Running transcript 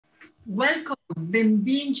Welcome,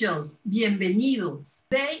 bienvenidos, bienvenidos.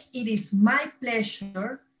 Today it is my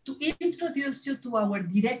pleasure to introduce you to our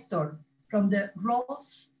director from the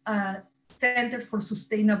Ross Center for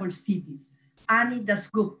Sustainable Cities, Annie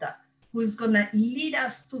Dasgupta, who is going to lead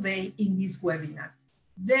us today in this webinar.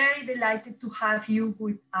 Very delighted to have you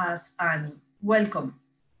with us, Annie. Welcome.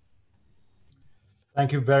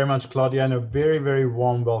 Thank you very much, Claudia, and a very, very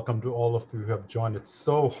warm welcome to all of you who have joined. It's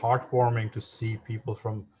so heartwarming to see people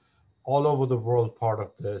from all over the world part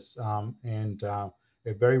of this, and a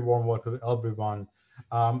very warm welcome to everyone.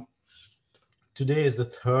 Today is the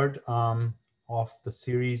third of the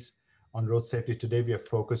series on road safety. Today we are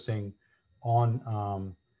focusing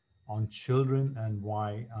on children and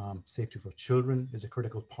why safety for children is a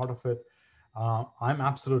critical part of it. I'm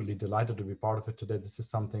absolutely delighted to be part of it today. This is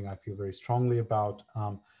something I feel very strongly about.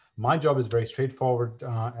 My job is very straightforward.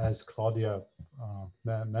 As Claudia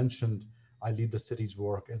mentioned, I lead the city's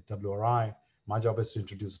work at WRI. My job is to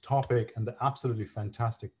introduce a topic and the absolutely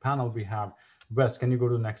fantastic panel we have. Wes, can you go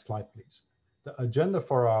to the next slide, please? The agenda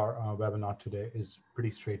for our webinar today is pretty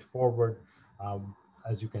straightforward.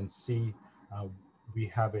 As you can see, we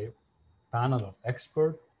have a panel of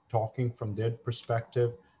experts talking from their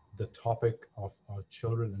perspective, the topic of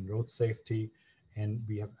children and road safety. And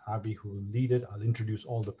we have Abby who will lead it. I'll introduce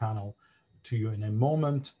all the panel to you in a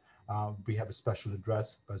moment. We have a special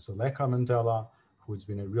address by Zulekha Mandela, who's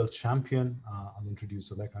been a real champion. I'll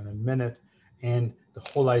introduce Zulekha in a minute. And the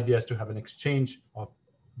whole idea is to have an exchange of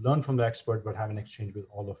learn from the expert, but have an exchange with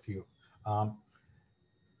all of you.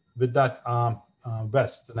 With that,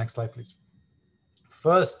 Wes, the next slide, please.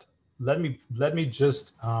 First, let me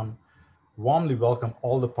just warmly welcome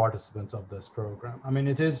all the participants of this program. I mean,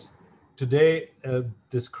 it is today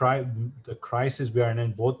the crisis we are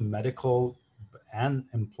in both medical and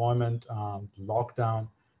employment, lockdown.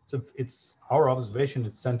 It's our observation.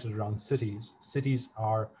 It's centered around cities. Cities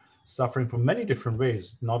are suffering from many different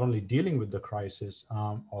ways, not only dealing with the crisis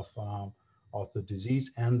of the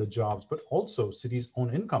disease and the jobs, but also cities'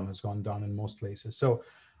 own income has gone down in most places. So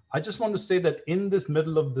I just want to say that in this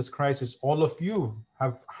middle of this crisis, all of you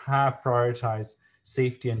have prioritized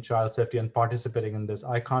safety and child safety and participating in this.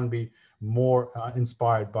 I can't be more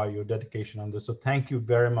inspired by your dedication on this. So thank you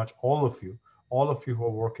very much, all of you who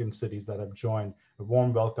work in cities that have joined. A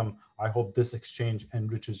warm welcome. I hope this exchange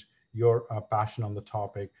enriches your passion on the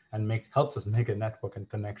topic and helps us make a network and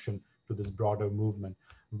connection to this broader movement.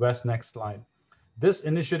 Wes, next slide. This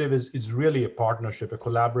initiative is really a partnership, a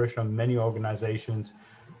collaboration of many organizations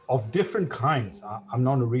of different kinds. I'm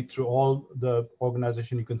not going to read through all the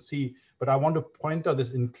organization you can see, but I want to point out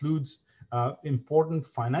this includes important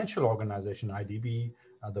financial organization, IDB,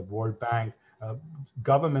 the World Bank,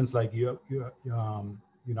 governments like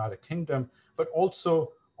United Kingdom, but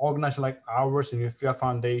also organizations like ours and your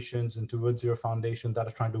foundations and Towards Zero Foundation that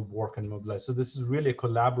are trying to work and mobilize. So this is really a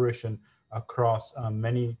collaboration across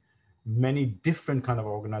many different kind of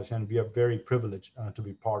organizations, and we are very privileged to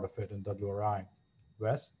be part of it in WRI.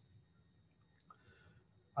 Wes?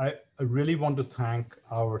 I really want to thank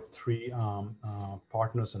our three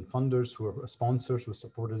partners and funders who are sponsors, who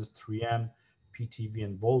supported us, 3M, PTV,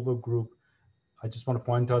 and Volvo Group. I just want to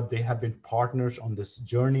point out they have been partners on this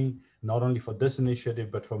journey, not only for this initiative,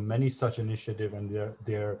 but for many such initiatives, and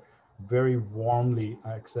they're very warmly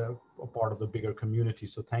a part of the bigger community.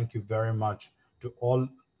 So thank you very much to all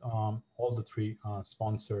the three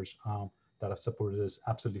sponsors that have supported this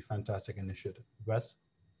absolutely fantastic initiative. Wes?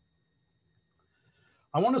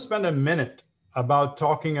 I want to spend a minute about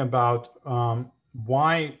talking about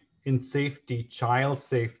why in safety, child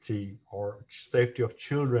safety or safety of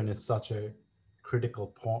children is such a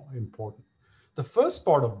critical important. The first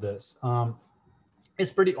part of this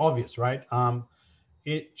is pretty obvious, right?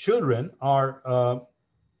 Children are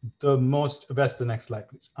the most, Wes, the next slide,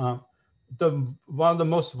 please. One of the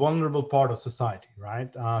most vulnerable part of society,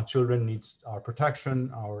 right? Children needs our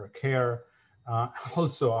protection, our care,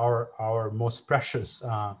 also our most precious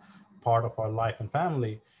part of our life and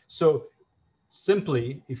family. So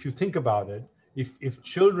simply, if you think about it, if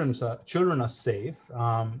children are safe,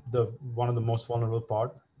 one of the most vulnerable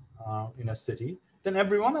part in a city, then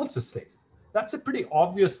everyone else is safe. That's a pretty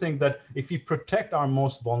obvious thing, that if we protect our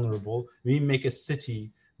most vulnerable, we make a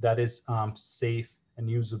city that is safe and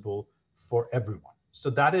usable for everyone. So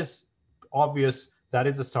that is obvious. That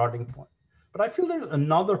is a starting point. But I feel there's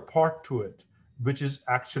another part to it, which is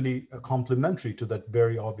actually complementary to that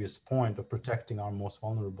very obvious point of protecting our most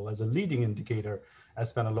vulnerable. As a leading indicator,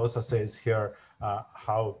 as Penalosa says here,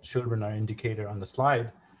 how children are indicator on the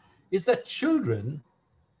slide, is that children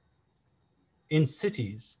in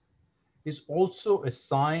cities is also a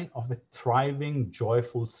sign of a thriving,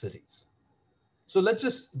 joyful cities. So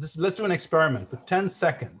let's do an experiment for 10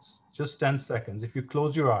 seconds, just 10 seconds. If you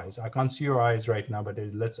close your eyes, I can't see your eyes right now, but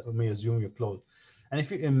let me assume you're closed. And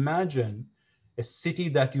if you imagine a city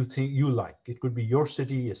that you think you like, it could be your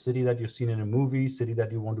city, a city that you've seen in a movie, city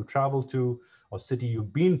that you want to travel to, or city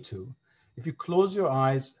you've been to. If you close your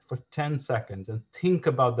eyes for 10 seconds and think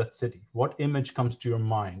about that city, what image comes to your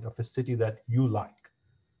mind of a city that you like?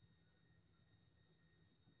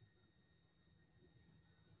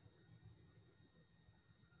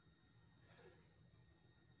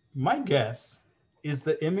 My guess is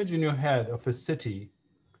the image in your head of a city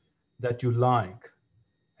that you like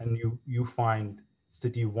and you find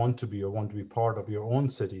city you want to be or want to be part of your own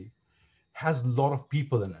city has a lot of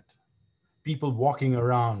people in it. People walking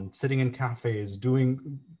around, sitting in cafes,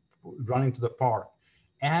 running to the park,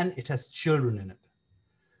 and it has children in it.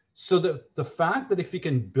 So the fact that if we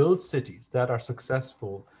can build cities that are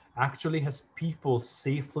successful actually has people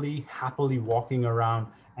safely, happily walking around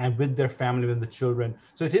and with their family, with the children.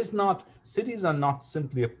 So it is not, cities are not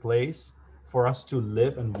simply a place for us to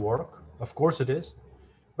live and work. Of course it is.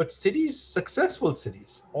 But cities, successful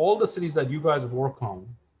cities, all the cities that you guys work on,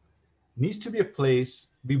 needs to be a place,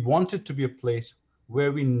 we want it to be a place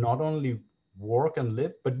where we not only work and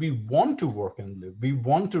live, but we want to work and live. We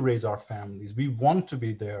want to raise our families. We want to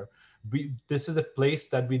be there. This is a place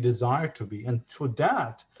that we desire to be. And for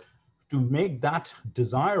that, to make that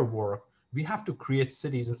desire work, we have to create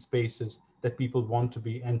cities and spaces that people want to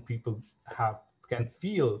be and people can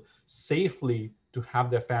feel safely to have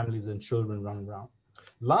their families and children run around.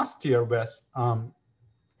 Last year, Wes,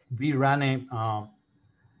 we ran a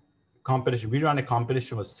competition. We ran a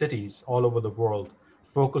competition with cities all over the world,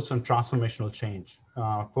 focused on transformational change,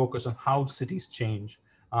 focused on how cities change.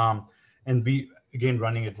 And we, again,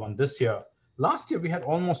 running it one this year. Last year, we had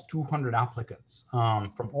almost 200 applicants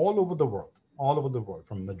from all over the world,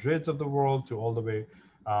 from Madrids of the world to all the way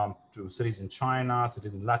to cities in China,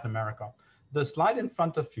 cities in Latin America. The slide in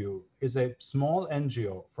front of you is a small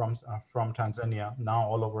NGO from Tanzania, now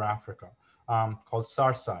all over Africa, called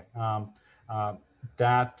SARSAI,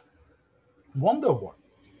 that won the award.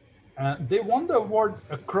 They won the award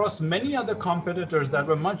across many other competitors that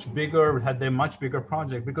were much bigger, had their much bigger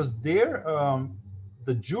project, because the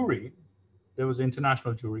jury, there was an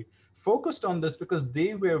international jury, focused on this because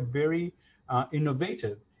they were very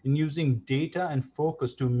innovative in using data and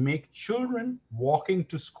focus to make children walking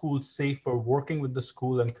to school safer, working with the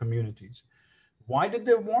school and communities. Why did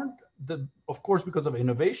they want? Of course, because of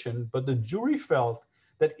innovation, but the jury felt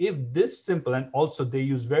that if this simple, and also they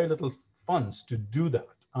use very little funds to do that,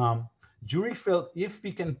 jury felt if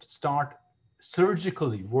we can start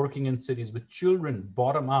surgically working in cities with children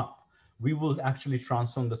bottom up, we will actually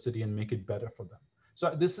transform the city and make it better for them.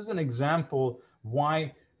 So this is an example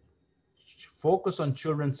why focus on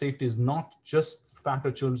children's safety is not just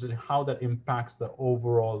factor children's safety, how that impacts the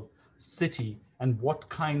overall city and what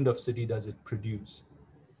kind of city does it produce.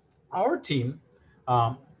 Our team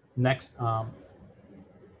next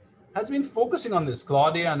has been focusing on this.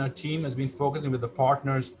 Claudia and her team has been focusing with the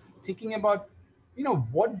partners, thinking about,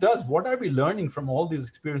 what are we learning from all these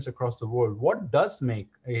experiences across the world? What does make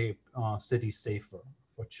a city safer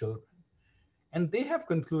for children? And they have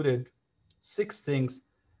concluded 6 things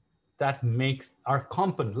that makes our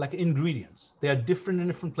component, like ingredients. They are different in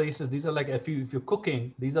different places. These are like, if you're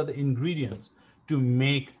cooking, these are the ingredients to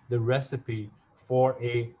make the recipe for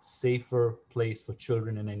a safer place for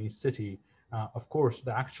children in any city. Of course,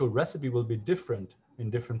 the actual recipe will be different in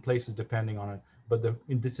different places depending on it. But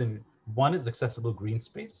one is accessible green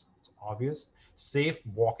space, it's obvious. Safe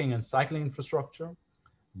walking and cycling infrastructure,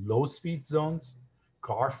 low speed zones,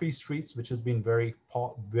 car-free streets, which has been very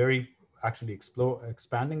actually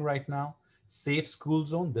expanding right now. Safe school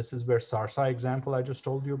zone, this is where SARSAI example I just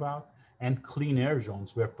told you about, and clean air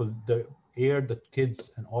zones where the air that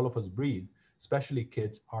kids and all of us breathe, especially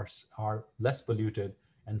kids, are less polluted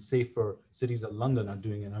and safer. Cities of London are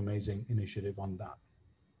doing an amazing initiative on that.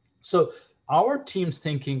 So our team's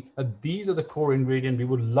thinking these are the core ingredients. We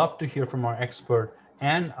would love to hear from our expert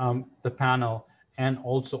and the panel, and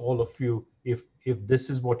also all of you, if this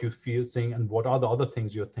is what you feel saying and what are the other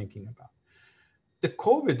things you're thinking about. The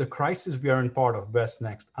COVID, the crisis we are in part of, West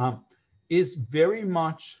Next, is very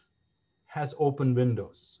much has open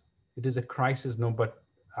windows. It is a crisis, no, but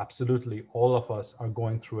absolutely all of us are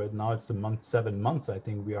going through it. Now it's the 7 months, I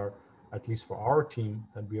think we are, at least for our team,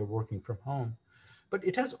 that we are working from home. But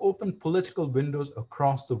it has opened political windows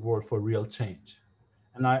across the world for real change.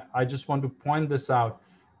 And I just want to point this out.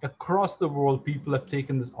 Across the world, people have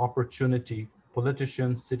taken this opportunity,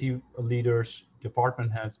 politicians, city leaders,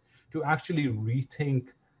 department heads, to actually rethink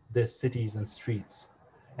their cities and streets.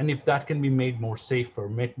 And if that can be made more safer,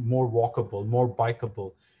 made more walkable, more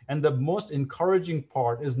bikeable. And the most encouraging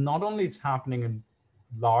part is not only it's happening in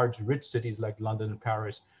large, rich cities like London and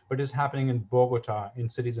Paris, but it's happening in Bogota, in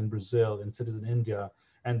cities in Brazil, in cities in India.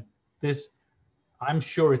 And this, I'm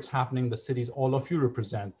sure it's happening in the cities all of you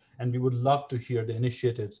represent. And we would love to hear the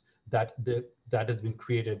initiatives that has been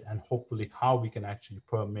created and hopefully how we can actually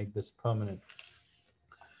make this permanent.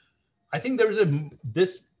 I think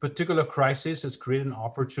this particular crisis has created an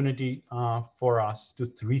opportunity for us to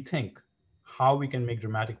rethink how we can make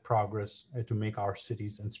dramatic progress to make our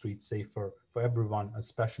cities and streets safer for everyone,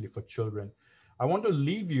 especially for children. I want to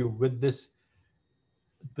leave you with this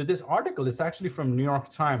article. It's actually from New York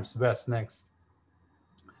Times. Wes, next.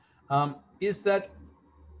 Is that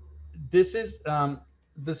this is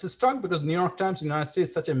struck because New York Times, United States,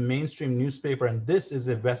 is such a mainstream newspaper, and this is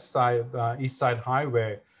a West Side, East Side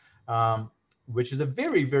highway, which is a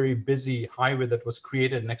very, very busy highway that was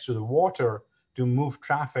created next to the water to move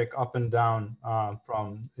traffic up and down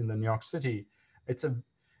in the New York City.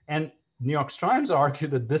 And New York Times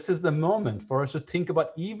argued that this is the moment for us to think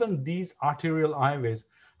about even these arterial highways,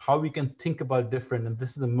 how we can think about different, and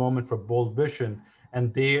this is the moment for bold vision.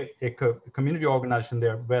 And a community organization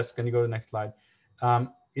there, Wes, can you go to the next slide,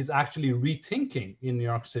 is actually rethinking in New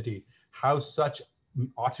York City how such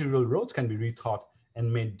arterial roads can be rethought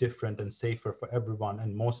and made different and safer for everyone,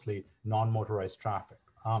 and mostly non-motorized traffic.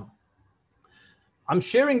 I'm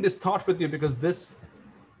sharing this thought with you because this,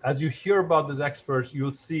 as you hear about these experts,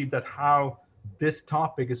 you'll see that how this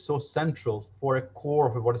topic is so central for a core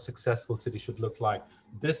of what a successful city should look like.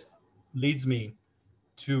 This leads me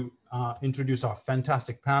to introduce our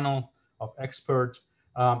fantastic panel of experts.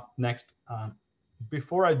 Next,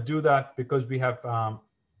 before I do that, because we have a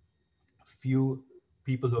few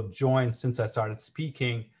people who have joined since I started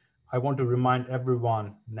speaking, I want to remind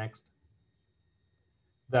everyone, next,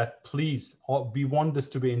 that please, we want this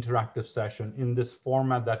to be an interactive session in this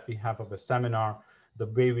format that we have of a seminar. The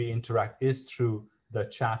way we interact is through the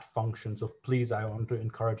chat function. So please, I want to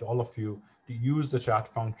encourage all of you to use the chat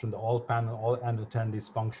function, the all and attendees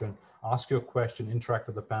function, ask your question, interact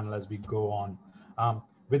with the panel as we go on.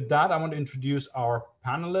 With that, I want to introduce our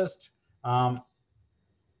panelist.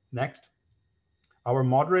 Next, our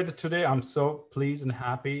moderator today, I'm so pleased and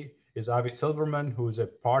happy, is Avi Silverman, who's a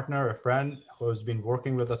partner, a friend, who has been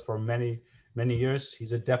working with us for many, many years.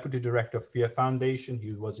 He's a deputy director of FIA Foundation.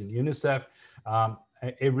 He was in UNICEF,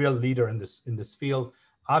 a real leader in this field.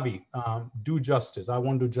 Avi, do justice. I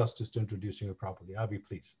won't do justice to introducing you properly. Avi,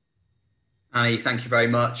 please. Annie, thank you very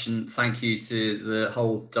much. And thank you to the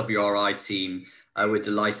whole WRI team. We're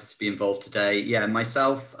delighted to be involved today. Yeah,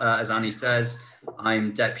 myself, as Annie says,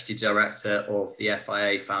 I'm Deputy Director of the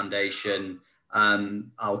FIA Foundation.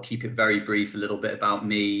 I'll keep it very brief, a little bit about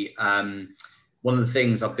me. One of the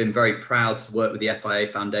things, I've been very proud to work with the FIA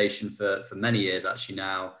Foundation for many years actually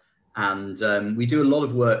now. And we do a lot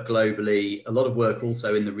of work globally, a lot of work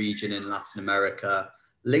also in the region in Latin America,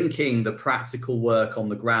 linking the practical work on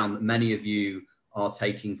the ground that many of you are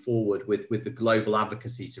taking forward with the global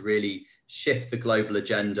advocacy to really shift the global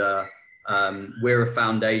agenda. We're a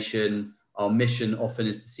foundation. Our mission often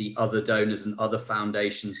is to see other donors and other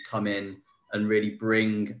foundations come in and really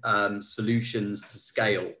bring solutions to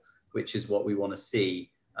scale, which is what we want to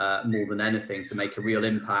see more than anything, to make a real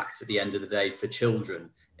impact at the end of the day for children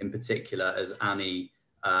in particular, as Annie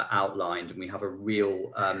outlined. And we have a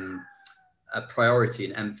real a priority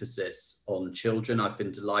and emphasis on children. I've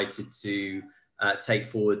been delighted to take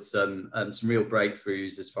forward some real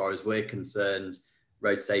breakthroughs as far as we're concerned,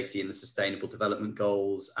 road safety and the Sustainable Development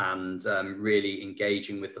Goals, and really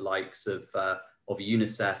engaging with the likes of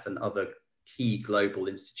UNICEF and other key global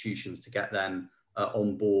institutions to get them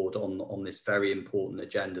on board on this very important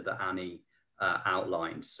agenda that Annie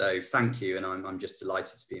outlined. So thank you, and I'm just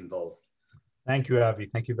delighted to be involved. Thank you, Avi.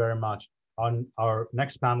 Thank you very much. Our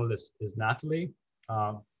next panelist is Natalie.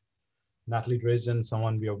 Natalie Drazen,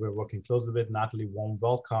 someone we're working closely with. Natalie, warm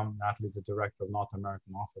welcome. Natalie is the Director of North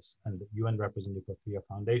American Office and the UN Representative for FIA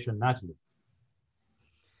Foundation. Natalie.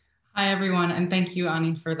 Hi, everyone, and thank you,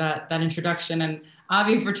 Ani, for that introduction, and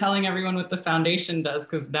Avi for telling everyone what the foundation does,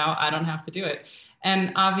 because now I don't have to do it.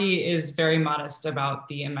 And Avi is very modest about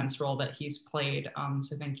the immense role that he's played,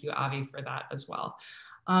 so thank you, Avi, for that as well.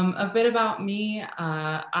 A bit about me,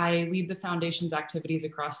 I lead the foundation's activities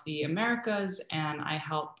across the Americas, and I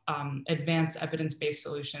help advance evidence-based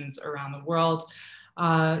solutions around the world.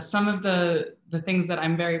 Some of the things that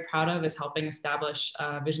I'm very proud of is helping establish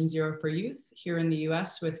Vision Zero for Youth here in the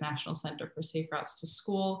US with National Center for Safe Routes to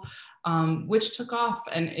School, which took off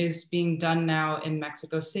and is being done now in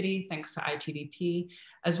Mexico City, thanks to ITDP,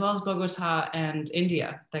 as well as Bogota and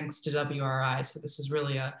India, thanks to WRI. So this is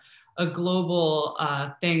really a global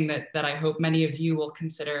thing that I hope many of you will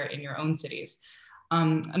consider in your own cities.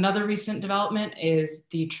 Another recent development is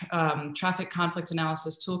the Traffic Conflict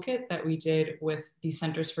Analysis Toolkit that we did with the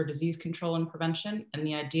Centers for Disease Control and Prevention. And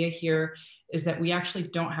the idea here is that we actually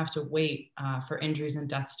don't have to wait for injuries and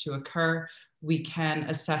deaths to occur. We can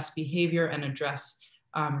assess behavior and address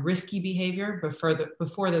risky behavior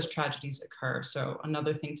before those tragedies occur. So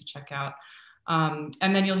another thing to check out.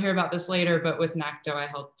 And then you'll hear about this later, but with NACTO, I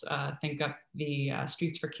helped think up the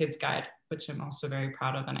Streets for Kids guide, which I'm also very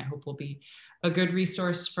proud of, and I hope will be a good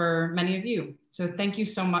resource for many of you. So thank you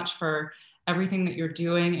so much for everything that you're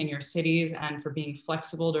doing in your cities and for being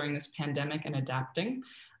flexible during this pandemic and adapting.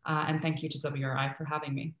 And thank you to WRI for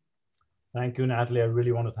having me. Thank you, Natalie. I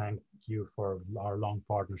really want to thank you for our long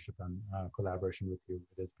partnership and collaboration with you. It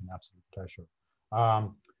has been an absolute pleasure.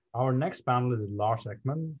 Our next panel is Lars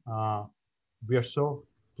Ekman. We are so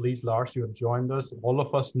pleased, Lars, you have joined us. All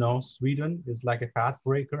of us know Sweden is like a path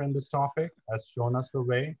breaker in this topic, has shown us the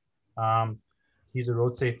way. He's a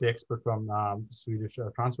road safety expert from Swedish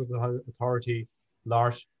Transport Authority.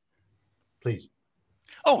 Lars, please.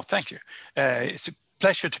 Oh, thank you. It's a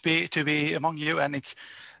pleasure to be among you, and it's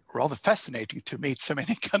rather fascinating to meet so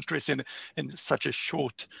many countries in such a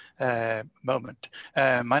short moment.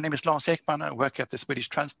 My name is Lars Ekman. I work at the Swedish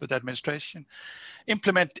Transport Administration,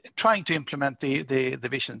 trying to implement the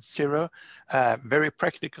Vision Zero, very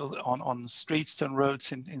practical on streets and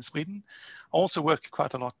roads in Sweden. I also work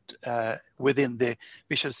quite a lot within the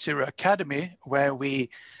Vision Zero Academy, where we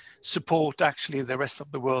support actually the rest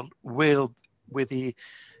of the world with the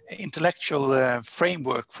intellectual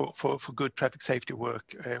framework for good traffic safety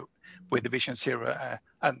work with the Vision Zero,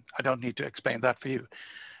 and I don't need to explain that for you.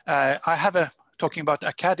 Talking about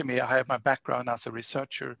academy, I have my background as a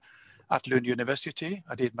researcher at Lund University.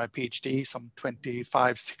 I did my PhD some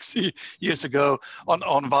 25, 60 years ago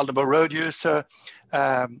on vulnerable road use. So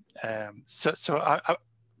I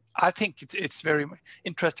think it's very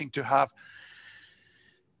interesting to have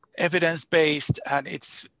evidence-based, and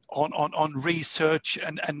it's on research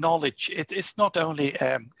and knowledge. It's not only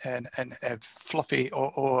a fluffy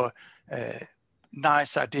or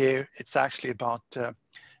nice idea. It's actually about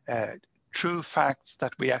true facts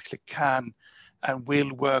that we actually can and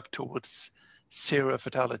will work towards zero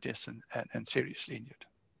fatalities and seriously injured.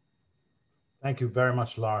 Thank you very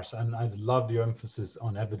much, Lars. And I love your emphasis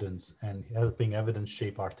on evidence and helping evidence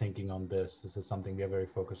shape our thinking on this. This is something we are very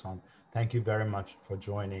focused on. Thank you very much for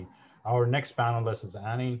joining. Our next panelist is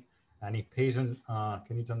Annie Payton.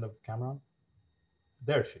 Can you turn the camera on?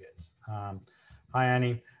 There she is. Hi,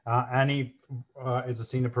 Annie. Annie is a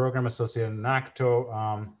senior program associate in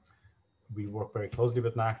NACTO. We work very closely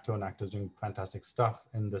with NACTO. NACTO is doing fantastic stuff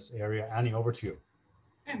in this area. Annie, over to you.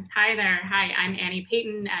 Hi there. Hi, I'm Annie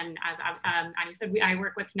Payton, and as Annie said, I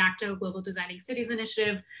work with NACTO Global Designing Cities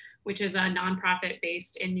Initiative, which is a nonprofit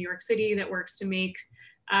based in New York City that works to make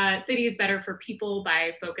cities better for people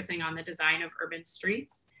by focusing on the design of urban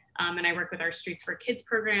streets. And I work with our Streets for Kids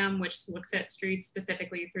program, which looks at streets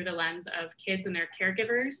specifically through the lens of kids and their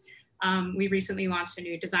caregivers. We recently launched a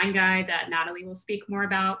new design guide that Natalie will speak more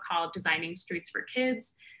about called Designing Streets for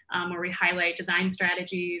Kids, where we highlight design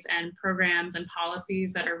strategies and programs and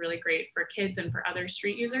policies that are really great for kids and for other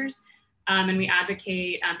street users. And we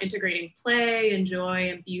advocate integrating play and joy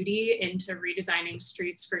and beauty into redesigning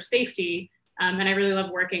streets for safety. And I really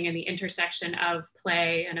love working in the intersection of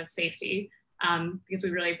play and of safety, because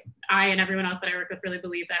I and everyone else that I work with really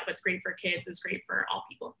believe that what's great for kids is great for all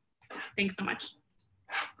people. So thanks so much.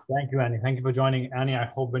 Thank you, Annie. Thank you for joining. Annie, I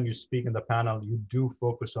hope when you speak in the panel, you do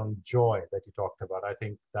focus on joy that you talked about. I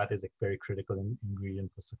think that is a very critical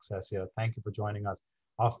ingredient for success here. Thank you for joining us.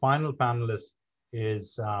 Our final panelist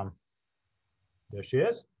is, there she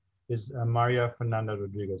is Maria Fernanda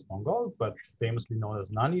Rodriguez Mongol, but famously known as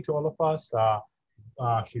Nani to all of us.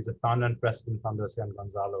 She's a founder and president of Fundación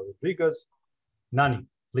Gonzalo Rodriguez. Nani,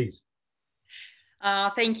 please.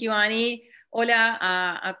 Thank you, Annie. Hola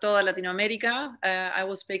a toda Latinoamérica. I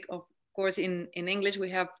will speak, of course, in English. We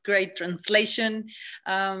have great translation.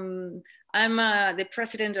 I'm the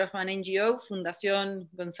president of an NGO, Fundación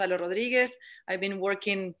Gonzalo Rodriguez. I've been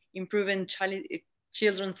working improving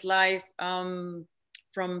children's life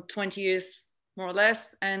from 20 years, more or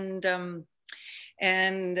less. And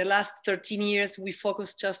the last 13 years, we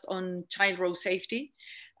focused just on child road safety.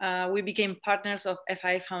 we became partners of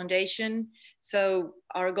FIA Foundation. So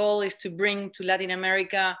our goal is to bring to Latin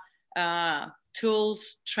America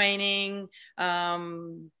tools, training,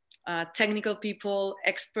 technical people,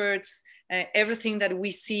 experts, everything that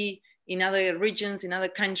we see in other regions, in other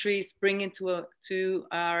countries, bring it to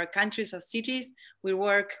our countries as cities. We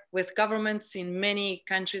work with governments in many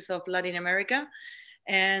countries of Latin America.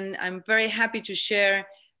 And I'm very happy to share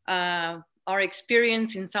our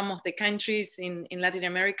experience in some of the countries in Latin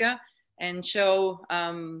America and show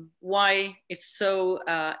why it's so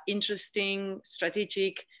interesting,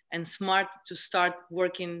 strategic, and smart to start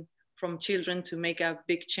working from children to make a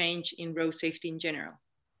big change in road safety in general.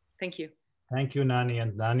 Thank you. Thank you, Nani,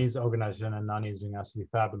 and Nani's organization, and Nani is doing absolutely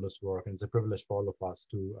fabulous work. And it's a privilege for all of us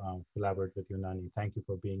to collaborate with you, Nani. Thank you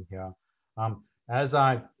for being here. As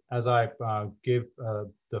I give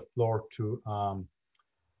the floor to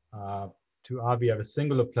Avi, I have a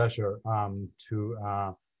singular pleasure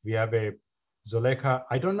we have a Zulekha.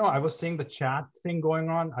 I don't know, I was seeing the chat thing going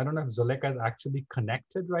on. I don't know if Zulekha is actually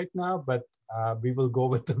connected right now, but we will go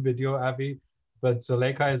with the video, Avi. But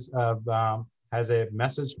Zulekha is, has a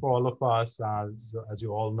message for all of us. As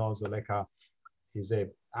you all know, Zulekha is an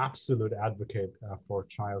absolute advocate for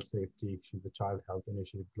child safety. She's the Child Health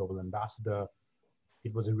Initiative Global Ambassador.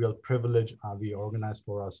 It was a real privilege. We organized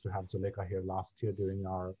for us to have Zulekha here last year during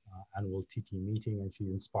our annual TT meeting, and she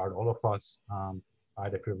inspired all of us. I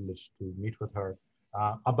had a privilege to meet with her.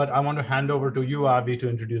 But I want to hand over to you, Avi, to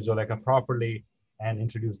introduce Zulekha properly and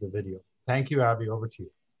introduce the video. Thank you, Avi, over to you.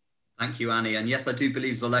 Thank you, Annie. And yes, I do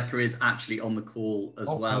believe Zulekha is actually on the call as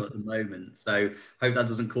well at the moment. So hope that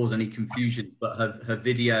doesn't cause any confusion, but her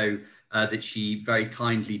video that she very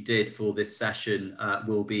kindly did for this session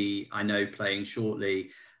will be, I know, playing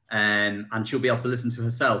shortly. And she'll be able to listen to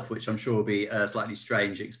herself, which I'm sure will be a slightly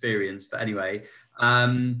strange experience. But anyway,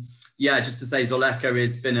 yeah, just to say Zulekha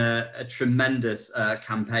has been a tremendous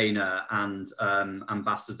campaigner and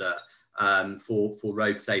ambassador for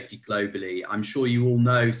road safety globally. I'm sure you all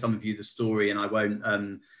know, some of you, the story, and I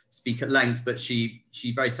won't speak at length, but she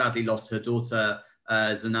very sadly lost her daughter,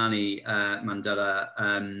 Zanani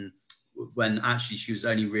Mandela, when actually she was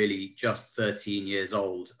only really just 13 years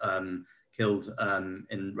old, killed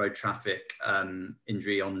in road traffic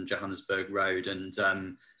injury on Johannesburg Road. And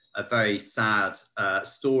a very sad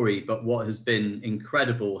story, but what has been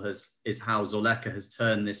incredible is how Zulekha has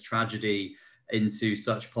turned this tragedy into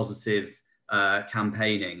such positive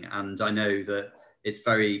campaigning. And I know that it's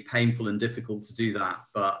very painful and difficult to do that,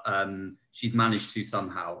 but she's managed to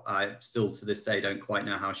somehow. I still to this day don't quite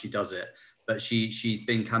know how she does it, but she's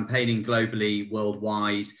been campaigning globally,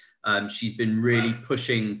 worldwide. She's been really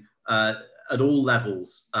pushing at all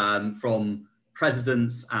levels, from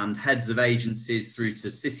presidents and heads of agencies through to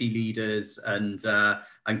city leaders and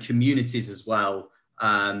communities as well,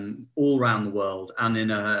 all around the world and in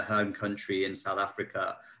her home country in South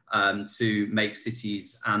Africa, to make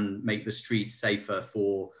cities and make the streets safer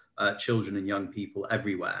for children and young people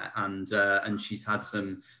everywhere. And she's had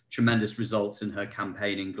some tremendous results in her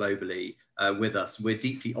campaigning globally with us. We're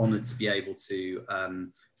deeply honored to be able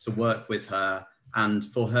to work with her and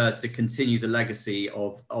for her to continue the legacy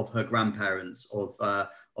of her grandparents,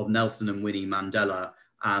 of Nelson and Winnie Mandela,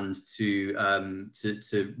 and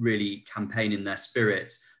to really campaign in their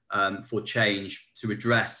spirit for change, to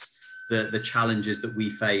address the challenges that we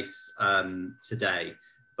face today.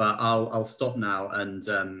 But I'll stop now, and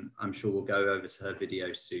I'm sure we'll go over to her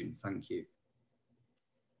video soon. Thank you.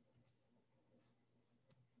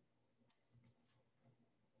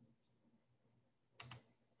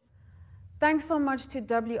 Thanks so much to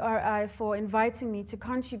WRI for inviting me to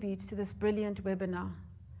contribute to this brilliant webinar.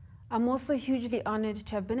 I'm also hugely honored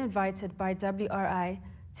to have been invited by WRI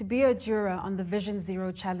to be a juror on the Vision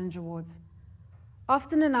Zero Challenge Awards.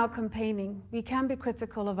 Often in our campaigning, we can be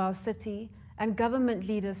critical of our city and government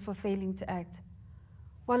leaders for failing to act.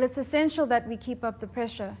 While it's essential that we keep up the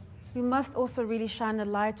pressure, we must also really shine a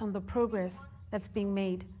light on the progress that's being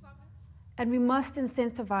made. And we must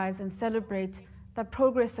incentivize and celebrate that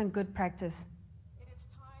progress and good practice.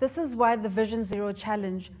 This is why the Vision Zero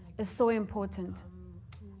Challenge is so important.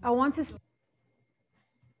 I want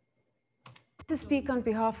to speak on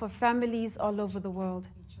behalf of families all over the world.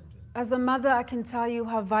 As a mother, I can tell you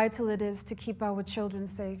how vital it is to keep our children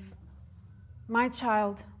safe. My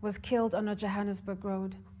child was killed on a Johannesburg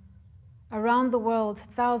road. Around the world,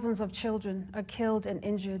 thousands of children are killed and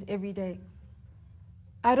injured every day.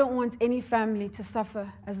 I don't want any family to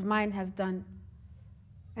suffer as mine has done.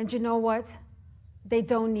 And you know what? They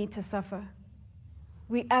don't need to suffer.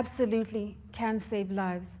 We absolutely can save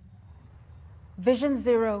lives. Vision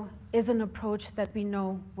Zero is an approach that we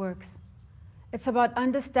know works. It's about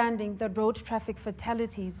understanding that road traffic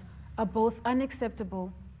fatalities are both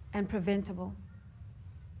unacceptable and preventable.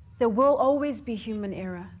 There will always be human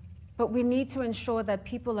error, but we need to ensure that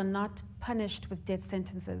people are not punished with death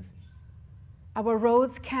sentences. Our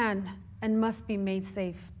roads can and must be made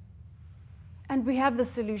safe. And we have the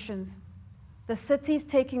solutions. The cities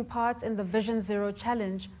taking part in the Vision Zero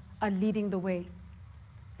Challenge are leading the way.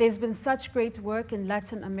 There's been such great work in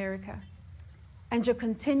Latin America, and your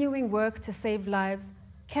continuing work to save lives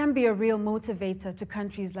can be a real motivator to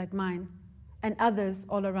countries like mine and others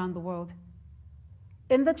all around the world.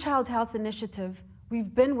 In the Child Health Initiative,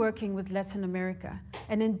 we've been working with Latin America,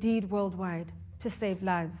 and indeed worldwide, to save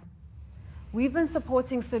lives. We've been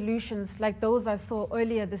supporting solutions like those I saw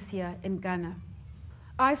earlier this year in Ghana.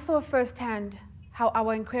 I saw firsthand how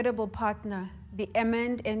our incredible partner, the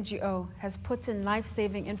Emend NGO, has put in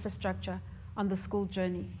life-saving infrastructure on the school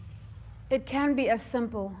journey. It can be as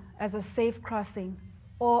simple as a safe crossing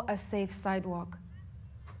or a safe sidewalk.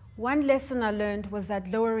 One lesson I learned was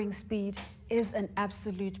that lowering speed is an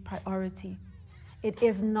absolute priority. It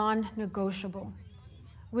is non-negotiable.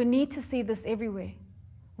 We need to see this everywhere.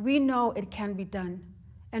 We know it can be done,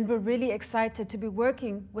 and we're really excited to be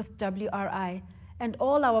working with WRI and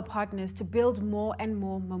all our partners to build more and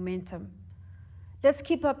more momentum. Let's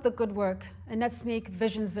keep up the good work, and let's make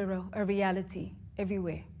Vision Zero a reality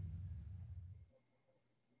everywhere.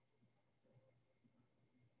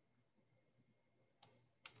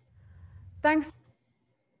 Thanks.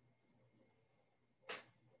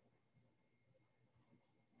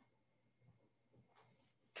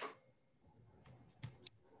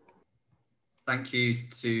 Thank you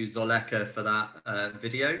to Zoleka for that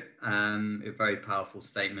video. A very powerful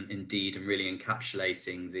statement indeed, and really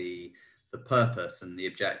encapsulating the purpose and the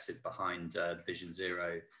objective behind the Vision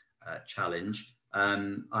Zero challenge.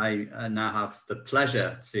 I now have the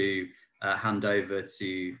pleasure to hand over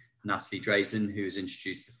to Natalie Dresden, who was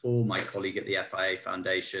introduced before, my colleague at the FIA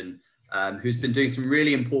Foundation, who's been doing some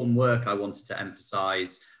really important work I wanted to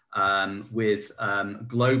emphasize with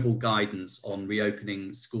global guidance on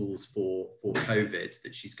reopening schools for COVID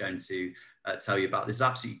that she's going to tell you about. This is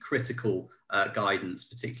absolutely critical guidance,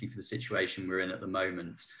 particularly for the situation we're in at the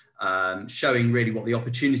moment, showing really what the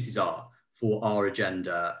opportunities are for our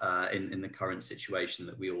agenda in the current situation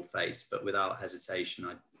that we all face. But without hesitation,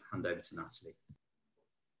 I hand over to Natalie.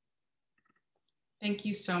 Thank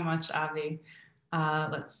you so much, Avi.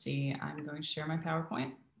 Let's see, I'm going to share my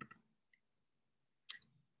PowerPoint.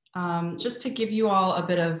 Just to give you all a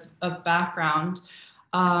bit of background,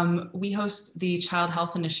 we host the Child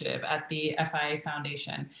Health Initiative at the FIA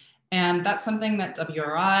Foundation. And that's something that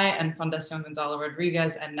WRI and Fundación Gonzalo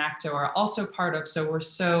Rodriguez and NACTO are also part of. So we're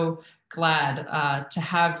so glad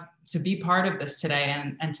to be part of this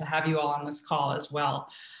today and to have you all on this call as well.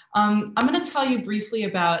 I'm going to tell you briefly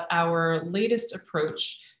about our latest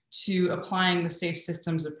approach to applying the Safe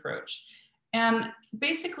Systems approach. And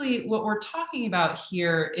basically what we're talking about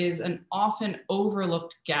here is an often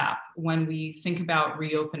overlooked gap when we think about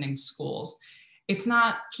reopening schools. It's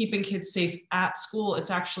not keeping kids safe at school,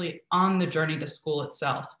 it's actually on the journey to school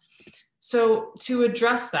itself. So to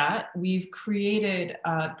address that, we've created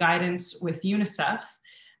guidance with UNICEF,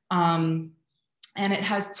 and it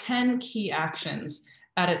has 10 key actions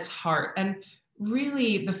at its heart. And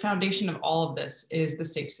really the foundation of all of this is the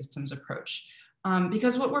Safe Systems approach.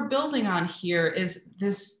 Because what we're building on here is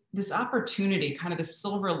this opportunity, kind of the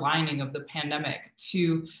silver lining of the pandemic,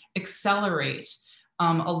 to accelerate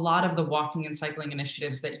a lot of the walking and cycling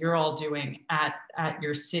initiatives that you're all doing at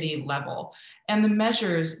your city level. And the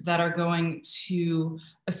measures that are going to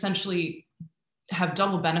essentially have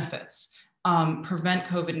double benefits, prevent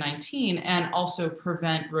COVID-19 and also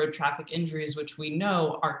prevent road traffic injuries, which we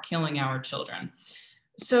know are killing our children.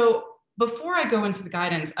 So before I go into the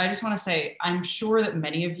guidance, I just want to say, I'm sure that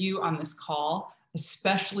many of you on this call,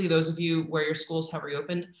 especially those of you where your schools have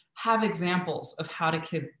reopened, have examples of how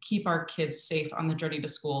to keep our kids safe on the journey to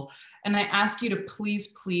school. And I ask you to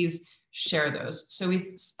please share those. So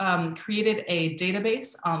we've created a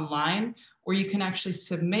database online where you can actually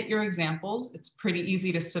submit your examples. It's pretty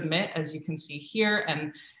easy to submit, as you can see here.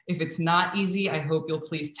 And if it's not easy, I hope you'll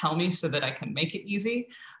please tell me so that I can make it easy,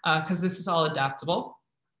 because this is all adaptable.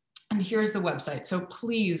 And here's the website. So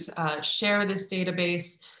please share this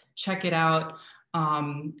database, check it out,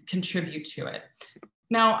 contribute to it.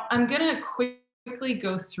 Now, I'm gonna quickly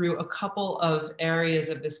go through a couple of areas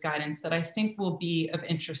of this guidance that I think will be of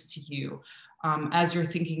interest to you as you're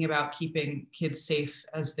thinking about keeping kids safe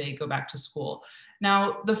as they go back to school.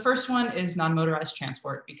 Now, the first one is non-motorized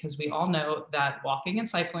transport, because we all know that walking and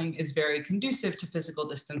cycling is very conducive to physical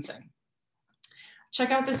distancing.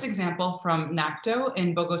 Check out this example from NACTO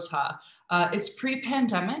in Bogota. It's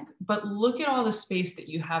pre-pandemic, but look at all the space that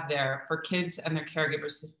you have there for kids and their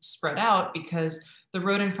caregivers to spread out, because the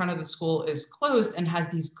road in front of the school is closed and has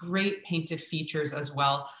these great painted features as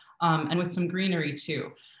well, and with some greenery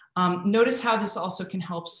too. Notice how this also can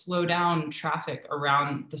help slow down traffic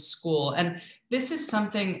around the school. And this is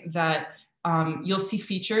something that you'll see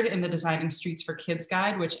featured in the Designing Streets for Kids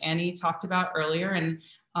guide, which Annie talked about earlier. And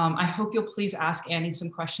I hope you'll please ask Annie some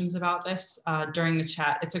questions about this during the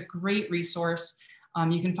chat. It's a great resource.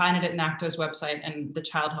 You can find it at NACTO's website and the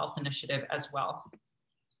Child Health Initiative as well.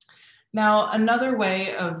 Now, another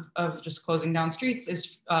way of just closing down streets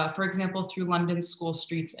is, for example, through London's School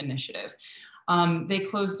Streets Initiative. They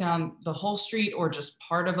close down the whole street or just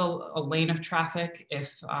part of a lane of traffic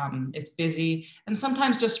if it's busy, and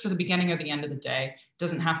sometimes just for the beginning or the end of the day. It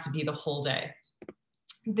doesn't have to be the whole day.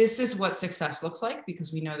 This is what success looks like,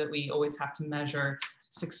 because we know that we always have to measure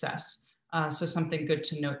success. So something good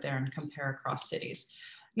to note there and compare across cities.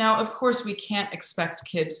 Now, of course, we can't expect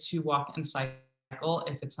kids to walk and cycle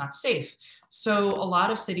if it's not safe. So a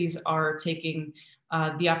lot of cities are taking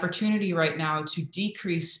the opportunity right now to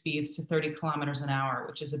decrease speeds to 30 kilometers an hour,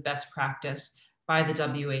 which is a best practice by the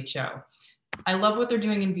WHO. I love what they're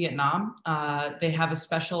doing in Vietnam. They have a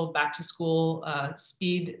special back to school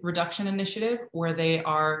speed reduction initiative where they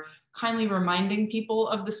are kindly reminding people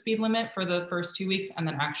of the speed limit for the first 2 weeks and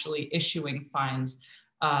then actually issuing fines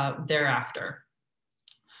thereafter.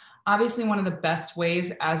 Obviously, one of the best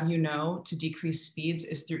ways, as you know, to decrease speeds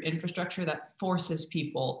is through infrastructure that forces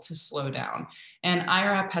people to slow down. And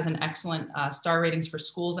IRAP has an excellent Star Ratings for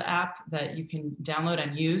Schools app that you can download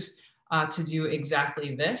and use to do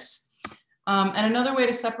exactly this. And another way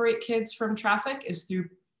to separate kids from traffic is through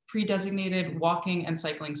pre-designated walking and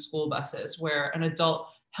cycling school buses, where an adult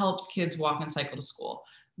helps kids walk and cycle to school.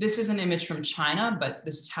 This is an image from China, but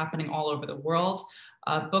this is happening all over the world.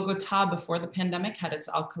 Bogota, before the pandemic, had its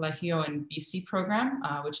Al Colegio in BC program,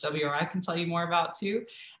 which WRI can tell you more about too.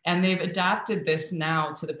 And they've adapted this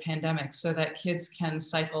now to the pandemic so that kids can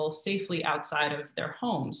cycle safely outside of their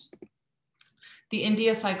homes. The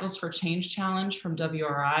India Cycles for Change Challenge from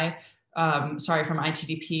WRI, from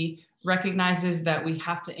ITDP, recognizes that we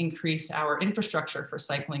have to increase our infrastructure for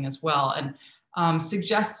cycling as well, and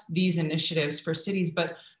suggests these initiatives for cities.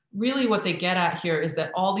 But really what they get at here is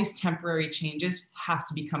that all these temporary changes have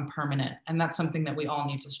to become permanent. And that's something that we all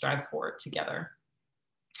need to strive for together.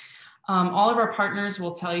 All of our partners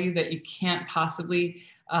will tell you that you can't possibly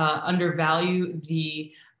undervalue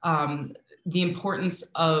the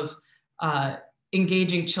importance of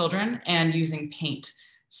engaging children and using paint.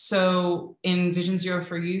 So in Vision Zero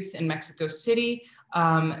for Youth in Mexico City,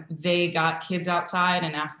 they got kids outside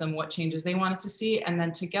and asked them what changes they wanted to see. And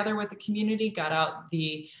then together with the community, got out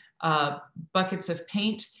the buckets of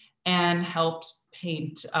paint and helped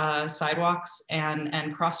paint sidewalks and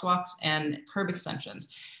crosswalks and curb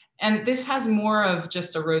extensions. And this has more of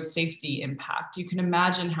just a road safety impact. You can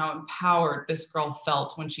imagine how empowered this girl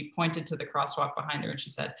felt when she pointed to the crosswalk behind her and she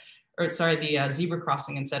said, or sorry, the zebra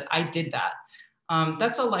crossing, and said, I did that.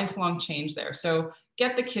 That's a lifelong change there. So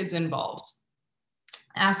get the kids involved.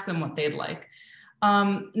 Ask them what they'd like.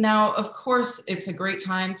 Now, of course, it's a great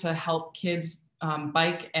time to help kids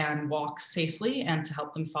bike and walk safely and to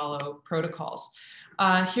help them follow protocols.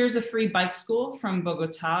 Here's a free bike school from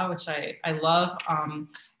Bogota, which I love.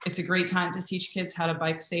 It's a great time to teach kids how to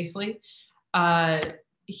bike safely.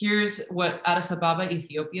 Here's what Addis Ababa,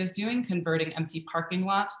 Ethiopia is doing, converting empty parking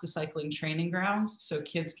lots to cycling training grounds so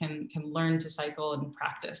kids can learn to cycle and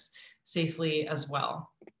practice safely as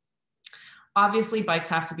well. Obviously, bikes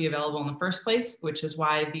have to be available in the first place, which is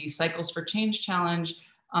why the Cycles for Change Challenge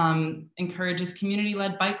encourages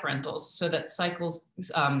community-led bike rentals so that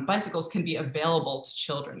bicycles can be available to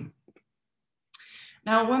children.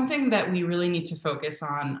 Now, one thing that we really need to focus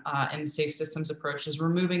on in the Safe Systems approach is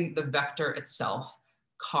removing the vector itself,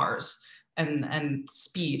 cars, and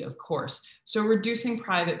speed, of course. So reducing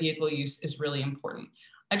private vehicle use is really important.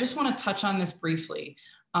 I just want to touch on this briefly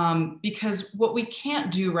because what we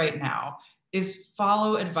can't do right now is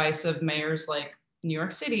follow advice of mayors like New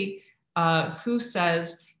York City, who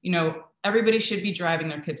says, you know, everybody should be driving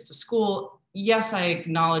their kids to school. Yes, I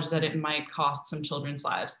acknowledge that it might cost some children's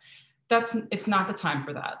lives. It's not the time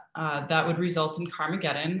for that. That would result in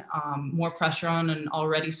Carmageddon, more pressure on an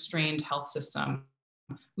already strained health system.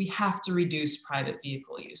 We have to reduce private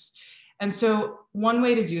vehicle use. And so one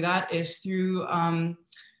way to do that is through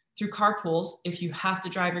carpools. If you have to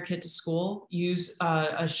drive your kid to school, use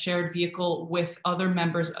a shared vehicle with other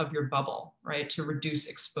members of your bubble, right, to reduce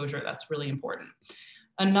exposure. That's really important.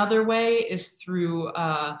 Another way is through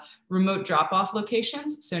remote drop-off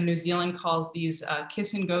locations. So New Zealand calls these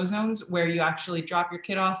kiss and go zones, where you actually drop your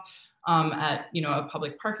kid off at a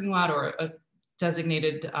public parking lot or a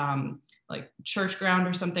designated like church ground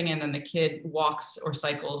or something, and then the kid walks or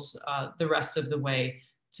cycles the rest of the way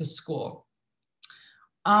to school.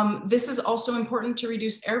 This is also important to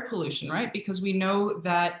reduce air pollution, right? Because we know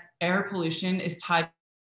that air pollution is tied to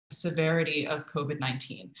the severity of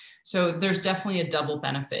COVID-19. So there's definitely a double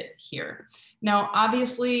benefit here. Now,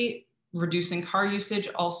 obviously, reducing car usage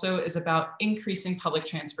also is about increasing public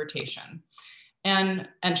transportation and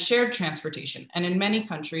shared transportation. And in many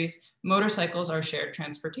countries, motorcycles are shared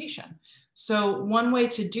transportation. So one way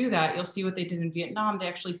to do that, you'll see what they did in Vietnam, they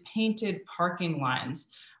actually painted parking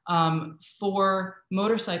lines for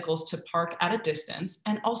motorcycles to park at a distance,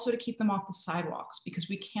 and also to keep them off the sidewalks, because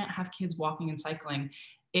we can't have kids walking and cycling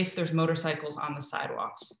if there's motorcycles on the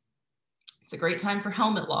sidewalks. It's a great time for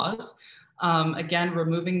helmet laws. Again,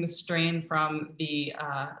 removing the strain from the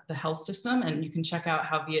health system, and you can check out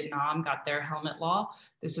how Vietnam got their helmet law.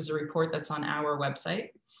 This is a report that's on our website.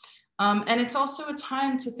 And it's also a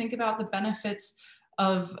time to think about the benefits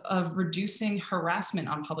of reducing harassment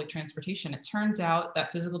on public transportation. It turns out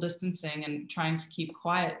that physical distancing and trying to keep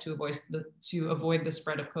quiet to avoid the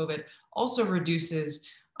spread of COVID also reduces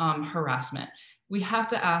harassment. We have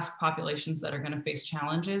to ask populations that are going to face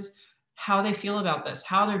challenges how they feel about this,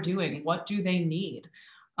 how they're doing, what do they need.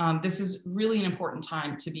 This is really an important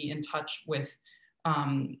time to be in touch with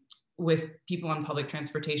people on public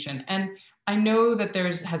transportation. And I know that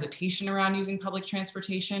there's hesitation around using public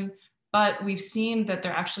transportation, but we've seen that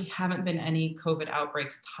there actually haven't been any COVID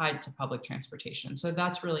outbreaks tied to public transportation. So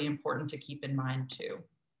that's really important to keep in mind too.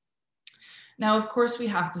 Now, of course, we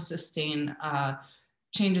have to sustain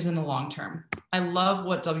changes in the long term. I love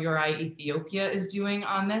what WRI Ethiopia is doing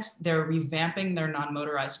on this. They're revamping their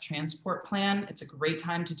non-motorized transport plan. It's a great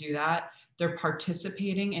time to do that. They're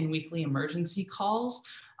participating in weekly emergency calls,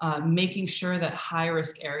 making sure that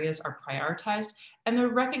high-risk areas are prioritized, and they're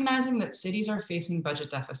recognizing that cities are facing budget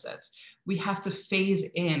deficits. We have to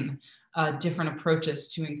phase in different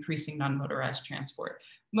approaches to increasing non-motorized transport.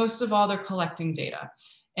 Most of all, they're collecting data.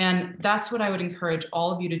 And that's what I would encourage all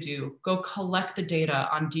of you to do. Go collect the data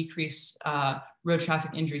on decreased road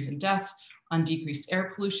traffic injuries and deaths, on decreased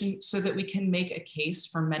air pollution, so that we can make a case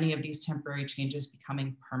for many of these temporary changes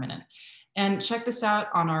becoming permanent. And check this out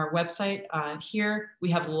on our website. Here, we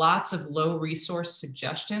have lots of low resource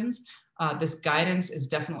suggestions. This guidance is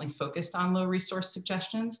definitely focused on low resource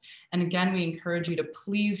suggestions. And again, we encourage you to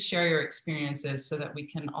please share your experiences so that we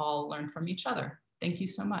can all learn from each other. Thank you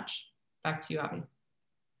so much. Back to you, Avi.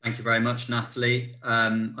 Thank you very much, Natalie.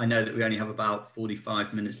 I know that we only have about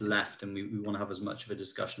 45 minutes left, and we want to have as much of a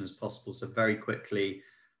discussion as possible. So very quickly,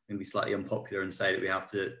 I'm going to be slightly unpopular and say that we have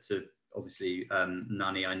to obviously,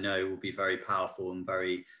 Nani, I know, will be very powerful and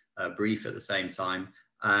very brief at the same time.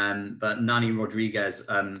 But Nani Rodriguez,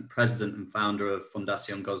 president and founder of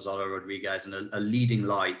Fundación Gonzalo Rodriguez, and a leading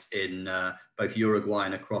light in both Uruguay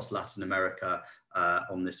and across Latin America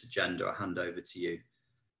on this agenda. I'll hand over to you.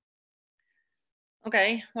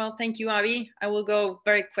 Okay, well, thank you, Avi. I will go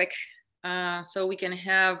very quick so we can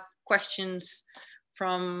have questions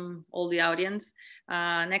from all the audience.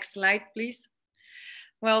 Next slide, please.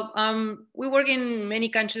 Well, we work in many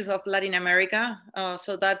countries of Latin America,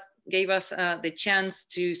 so that gave us the chance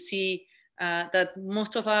to see that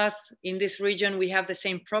most of us in this region, we have the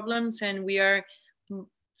same problems, and we are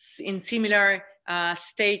in similar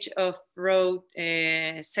stage of road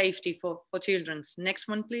safety for children. Next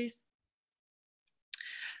one, please.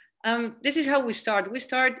 This is how we start. We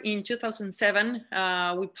start in 2007.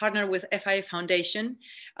 We partnered with FIA Foundation.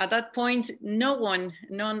 At that point,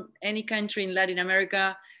 any country in Latin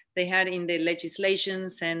America, they had in the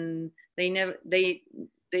legislations, and they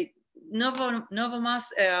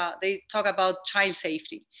talk about child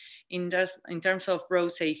safety in terms of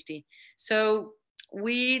road safety. So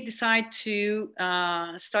we decide to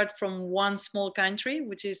start from one small country,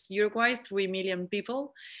 which is Uruguay, 3 million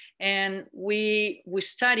people. And we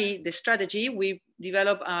study the strategy. We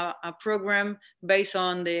develop a program based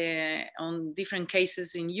on different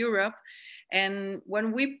cases in Europe. And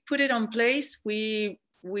when we put it on place, we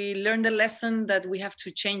learned the lesson that we have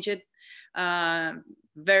to change it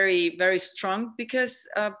very, very strong, because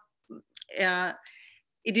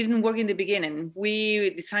it didn't work in the beginning.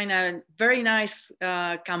 We designed a very nice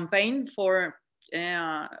campaign for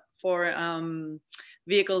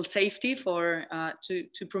vehicle safety,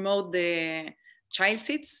 to promote the child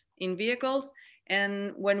seats in vehicles.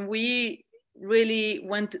 And when we really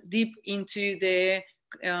went deep into the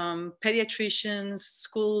pediatricians,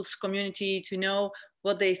 schools, community to know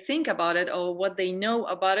what they think about it or what they know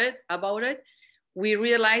about it, we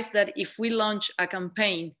realized that if we launch a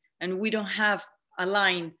campaign and we don't have a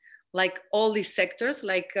line like all these sectors,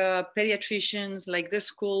 like pediatricians, like the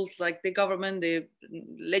schools, like the government, the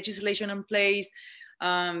legislation in place,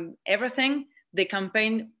 everything, the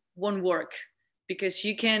campaign won't work, because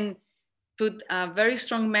you can put a very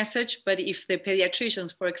strong message, but if the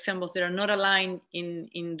pediatricians, for example, they are not aligned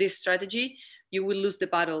in this strategy, you will lose the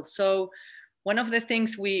battle. So one of the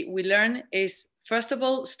things we learn is, first of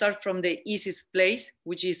all, start from the easiest place,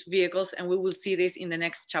 which is vehicles, and we will see this in the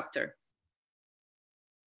next chapter.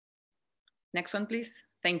 Next one, please.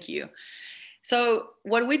 Thank you. So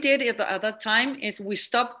what we did at that time is we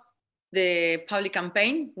stopped the public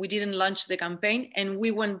campaign. We didn't launch the campaign, and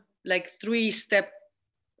we went like 3 steps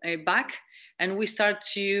back, and we start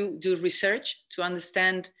to do research to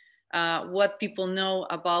understand what people know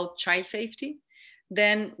about child safety.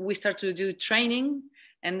 Then we start to do training,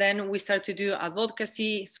 and then we start to do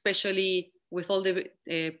advocacy, especially with all the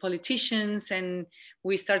politicians, and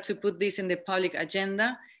we start to put this in the public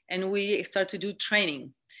agenda, and we start to do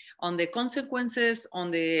training on the consequences,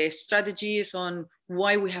 on the strategies, on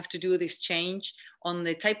why we have to do this change, on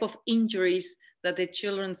the type of injuries that the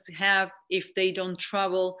children have if they don't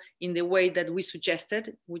travel in the way that we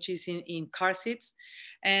suggested, which is in car seats.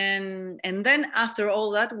 And then after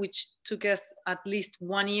all that, which took us at least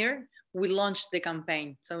 1 year, we launched the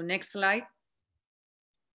campaign. So next slide.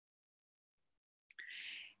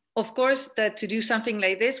 Of course, that to do something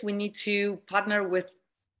like this, we need to partner with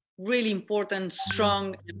really important,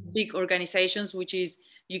 strong, big organizations, which is,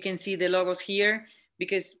 you can see the logos here,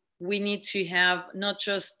 because we need to have not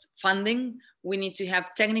just funding, we need to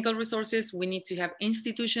have technical resources, we need to have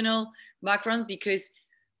institutional background, because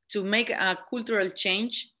to make a cultural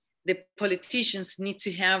change, the politicians need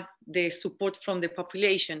to have the support from the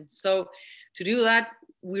population. So to do that,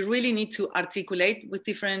 we really need to articulate with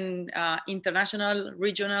different international,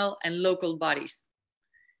 regional, and local bodies.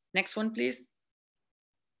 Next one, please.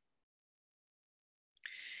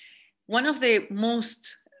 One of the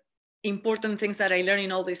most important things that I learned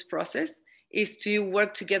in all this process is to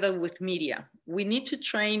work together with media. We need to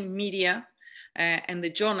train media and the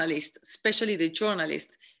journalists, especially the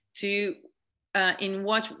journalists, to in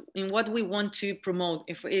what we want to promote.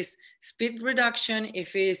 If it's speed reduction,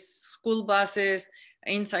 if it's school buses,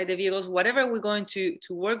 inside the vehicles, whatever we're going to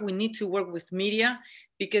work, we need to work with media,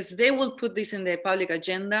 because they will put this in the public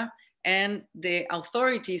agenda, and the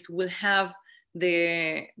authorities will have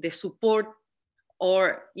the support,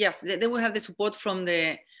 or yes, they will have the support from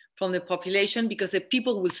the population, because the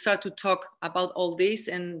people will start to talk about all this,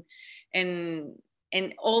 and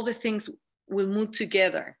all the things will move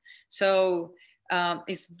together. So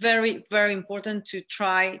it's very, very important to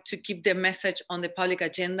try to keep the message on the public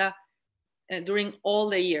agenda during all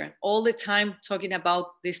the year, all the time, talking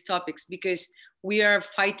about these topics, because we are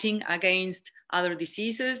fighting against other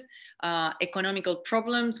diseases, economical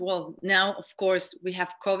problems. Well, now, of course, we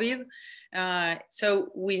have COVID. So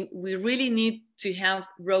we really need to have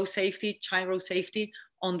road safety, child road safety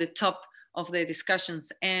on the top of the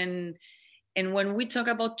discussions. And when we talk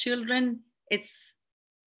about children, it's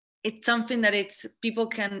something that people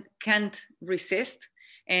can't resist,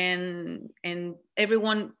 and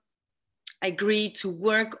everyone agree to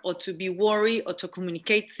work or to be worried or to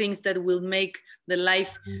communicate things that will make the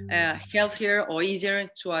life healthier or easier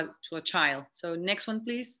to a child. So next one,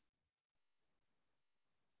 please.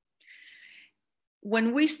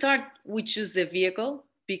 When we start, we choose the vehicle,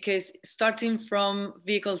 because starting from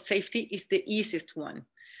vehicle safety is the easiest one.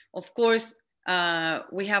 Of course,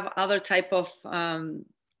 we have other type of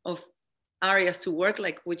areas to work,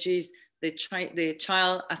 like, which is the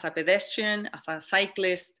child as a pedestrian, as a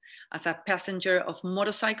cyclist, as a passenger of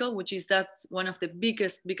motorcycle, that's one of the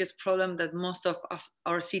biggest problem that most of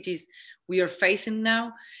our cities we are facing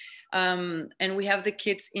now. And we have the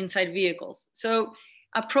kids inside vehicles. So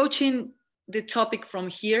approaching the topic from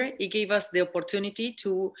here, it gave us the opportunity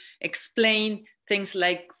to explain things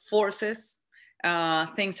like forces,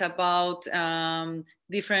 things about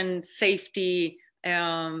different safety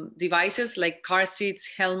devices like car seats,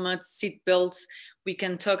 helmets, seat belts. We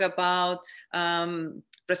can talk about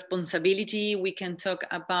responsibility. We can talk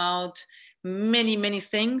about many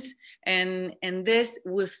things, and this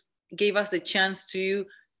gave us the chance to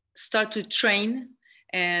start to train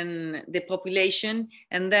and the population.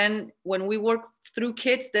 And then when we work through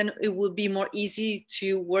kids, then it will be more easy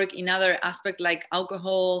to work in other aspects like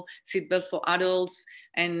alcohol, seatbelts for adults,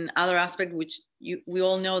 and other aspects which we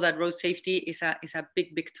all know that road safety is a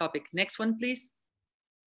big topic. Next one, please.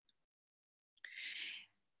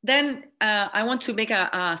 Then I want to make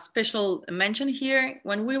a special mention here.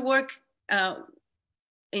 When we work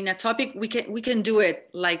in a topic, we can do it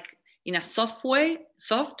like in a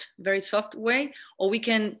very soft way, or we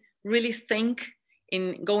can really think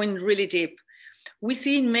in going really deep. We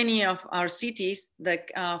see in many of our cities that,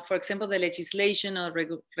 for example, the legislation or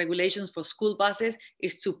regulations for school buses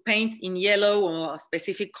is to paint in yellow or a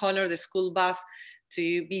specific color the school bus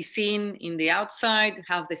to be seen in the outside,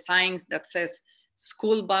 have the signs that says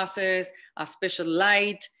school buses, a special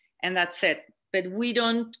light, and that's it. But we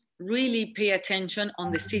don't really pay attention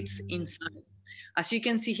on the seats inside. As you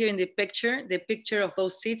can see here in the picture of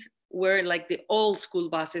those seats were like the old school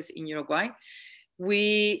buses in Uruguay.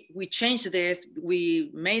 We changed this.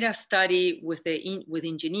 We made a study with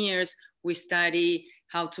engineers. We study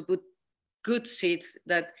how to put good seats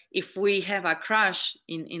that if we have a crash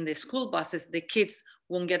in the school buses, the kids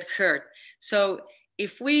won't get hurt. So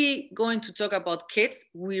if we going to talk about kids,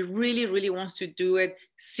 we really want to do it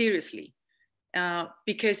seriously.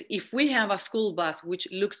 Because if we have a school bus which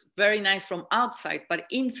looks very nice from outside, but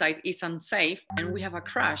inside is unsafe, and we have a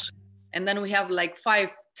crash, and then we have like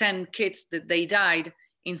 5-10 kids that they died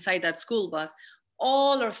inside that school bus,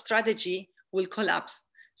 all our strategy will collapse.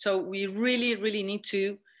 So we really need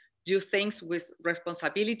to do things with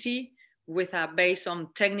responsibility, with a base on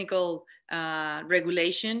technical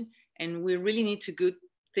regulation, and we really need to do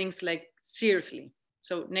things like seriously.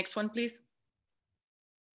 So next one, please.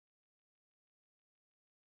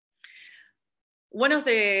 One of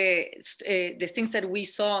the things that we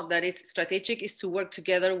saw that it's strategic is to work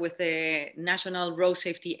together with the national road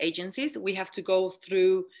safety agencies. We have to go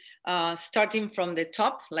through starting from the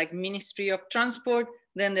top, like Ministry of Transport,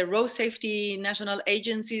 then the road safety national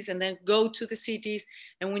agencies, and then go to the cities,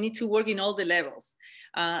 and we need to work in all the levels.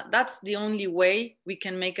 That's the only way we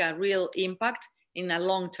can make a real impact in a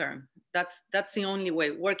long term. That's the only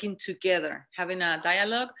way, working together, having a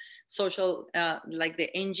dialogue, social, like the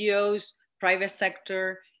NGOs, private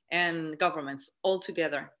sector, and governments all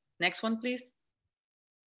together. Next one, please.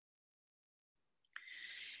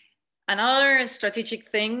 Another strategic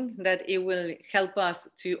thing that it will help us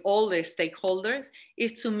to all the stakeholders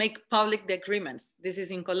is to make public the agreements. This is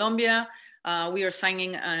in Colombia. We are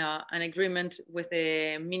signing an agreement with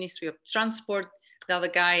the Ministry of Transport. The other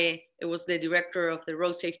guy, it was the director of the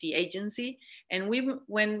Road Safety Agency.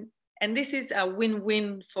 And this is a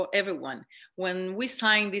win-win for everyone. When we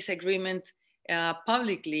sign this agreement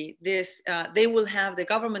publicly, the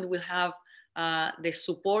government will have the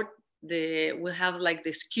support, will have like the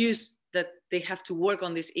excuse that they have to work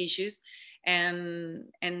on these issues, and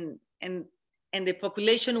the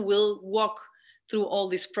population will walk through all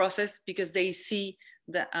this process because they see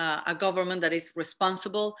a government that is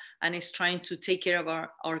responsible and is trying to take care of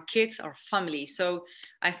our kids, our family. So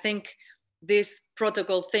I think these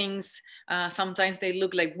protocol things, sometimes they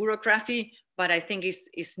look like bureaucracy, but I think it's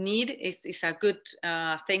a good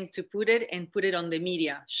thing to put it on the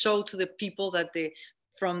media, show to the people that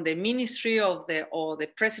from the ministry or the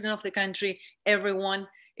president of the country, everyone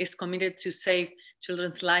is committed to save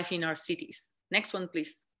children's life in our cities. Next one,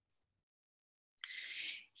 please.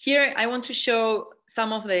 Here, I want to show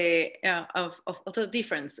some of the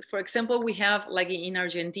difference. For example, we have, like in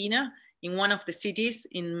Argentina, in one of the cities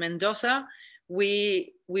in Mendoza,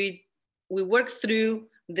 we work through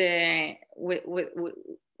the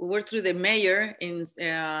mayor in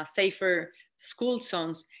safer school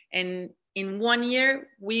zones, and in 1 year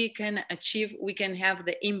we can have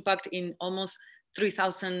the impact in almost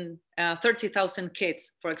 30,000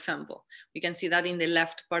 kids, for example. We can see that in the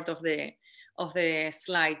left part of the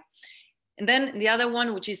slide. And then the other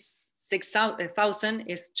one, which is 6,000,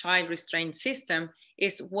 is child restraint system,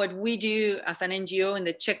 is what we do as an NGO in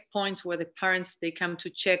the checkpoints where the parents, they come to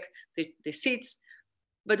check the seats.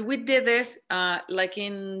 But we did this like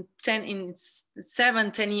in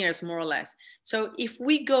 7-10 years, more or less. So if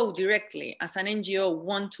we go directly as an NGO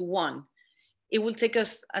one-to-one, it will take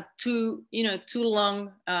us too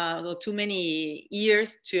long or too many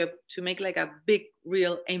years to make like a big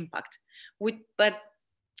real impact. But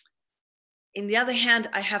in the other hand,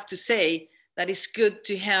 I have to say that it's good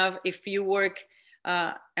to have, if you work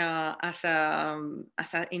in a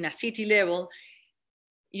city level,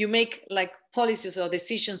 you make like policies or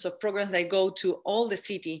decisions or programs that go to all the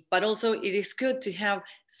city, but also it is good to have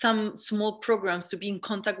some small programs to be in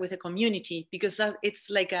contact with the community, because it's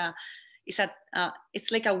like a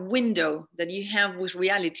window that you have with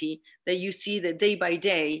reality that you see the day by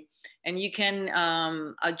day, and you can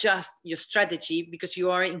adjust your strategy because you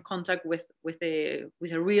are in contact with the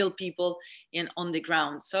real people on the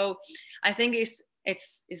ground. So I think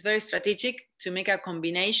it's very strategic to make a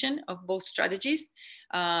combination of both strategies.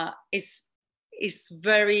 It's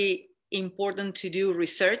very important to do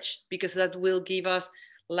research, because that will give us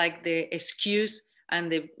like the excuse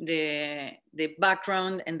and the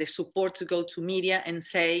background and the support to go to media and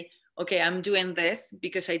say, okay, I'm doing this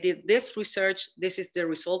because I did this research, this is the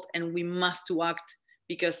result, and we must to act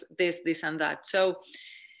because this and that. So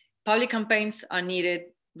public campaigns are needed,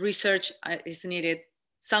 research is needed,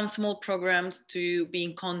 some small programs to be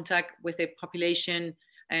in contact with the population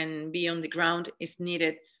and be on the ground is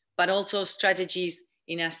needed, but also strategies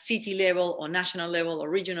in a city level or national level or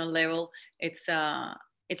regional level, it's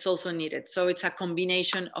also needed. So it's a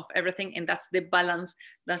combination of everything, and that's the balance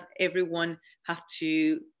that everyone have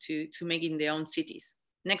to make in their own cities.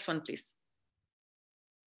 Next one, please.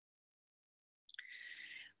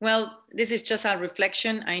 Well, this is just a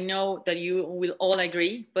reflection. I know that you will all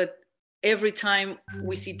agree, but every time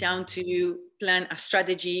we sit down to plan a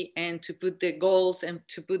strategy and to put the goals and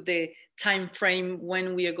to put the time frame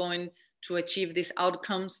when we are going to achieve these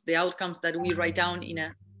outcomes, the outcomes that we write down in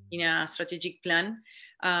a strategic plan,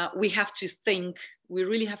 we have to think, we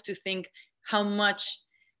really have to think how much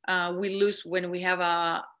we lose when we have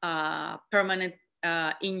a permanent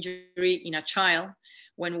injury in a child,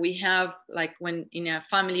 when we have, like when in a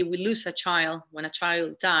family we lose a child, when a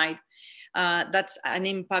child died, that's an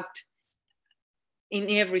impact in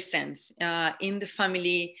every sense, in the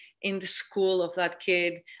family, in the school of that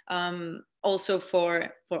kid. Also for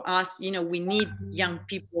us, you know, we need young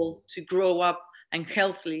people to grow up and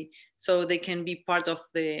healthily so they can be part of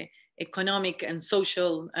the economic and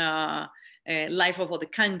social life of the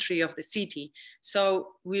country, of the city.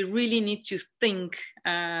 So we really need to think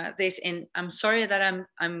this, and I'm sorry that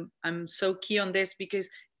I'm so key on this, because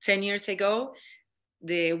 10 years ago,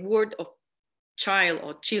 the word of child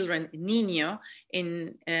or children, niño,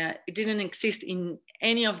 it didn't exist in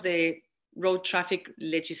any of the road traffic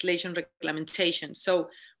legislation reglementation. So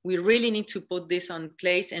we really need to put this on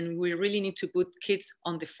place, and we really need to put kids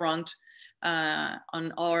on the front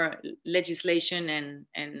on our legislation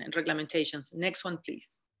and regulations. Next one,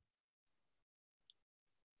 please.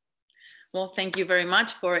 Well, thank you very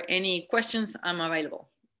much. For any questions, I'm available.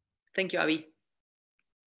 Thank you, Abby.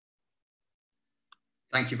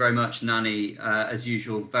 Thank you very much, Nani. As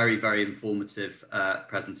usual, very, very informative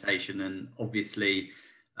presentation. And obviously,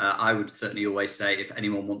 I would certainly always say, if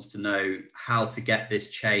anyone wants to know how to get this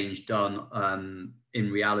change done in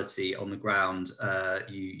reality on the ground,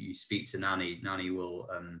 you speak to Nani. Nani will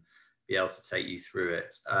be able to take you through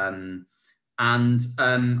it. And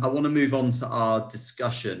I want to move on to our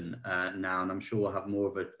discussion now, and I'm sure we'll have more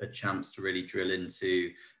of a chance to really drill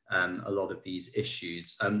into a lot of these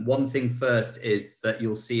issues. One thing first is that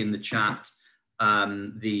you'll see in the chat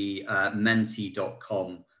the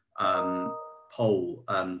menti.com poll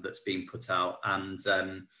that's being put out, and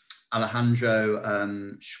Alejandro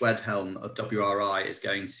Schwedhelm of WRI is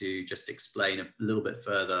going to just explain a little bit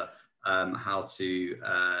further how to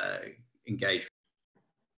engage.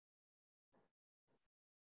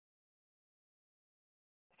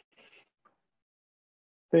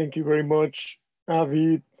 Thank you very much,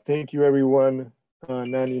 Avi. Thank you, everyone,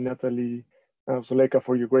 Nani, Natalie, Zuleyka,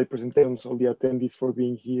 for your great presentations, all the attendees for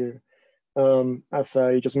being here. As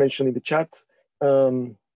I just mentioned in the chat,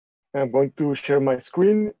 I'm going to share my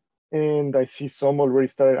screen, and I see some already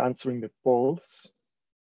started answering the polls.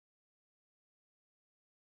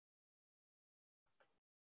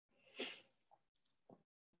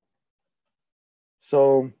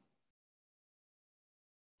 So,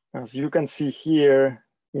 as you can see here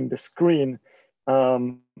in the screen,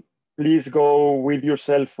 please go with your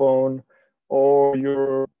cell phone or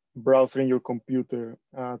your browser in your computer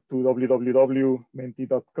to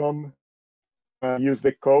www.menti.com. Use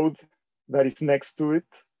the code that is next to it,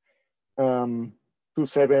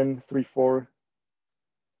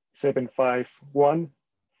 2734751.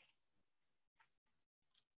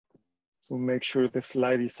 So make sure the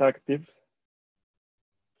slide is active.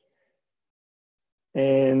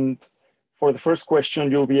 And for the first question,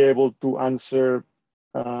 you'll be able to answer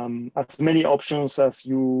as many options as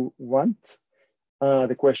you want.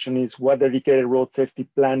 The question is, what dedicated road safety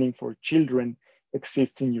planning for children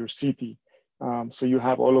exists in your city? So you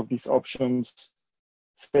have all of these options: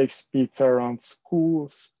 safe speeds around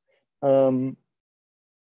schools,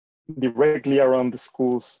 directly around the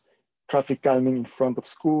schools, traffic calming in front of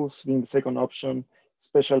schools being the second option,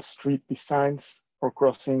 special street designs or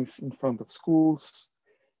crossings in front of schools,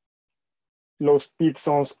 low speed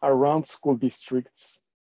zones around school districts,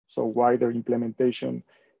 so wider implementation,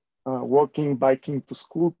 walking, biking to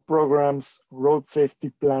school programs, road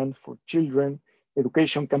safety plan for children,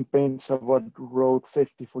 education campaigns about road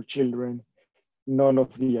safety for children, none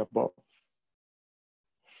of the above.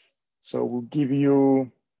 So we'll give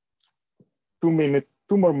you 2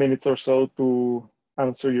 more minutes or so to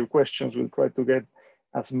answer your questions. We'll try to get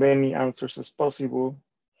as many answers as possible.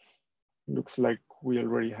 Looks like we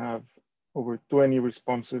already have over 20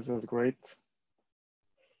 responses. That's great.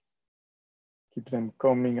 Keep them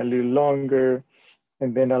coming a little longer,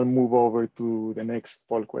 and then I'll move over to the next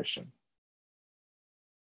poll question.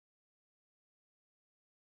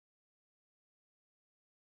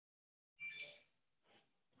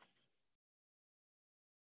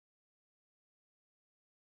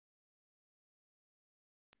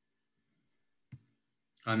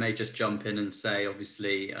 I may just jump in and say,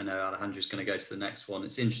 obviously, I know Alejandro's going to go to the next one.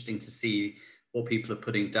 It's interesting to see what people are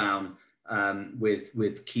putting down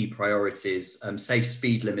with key priorities. Safe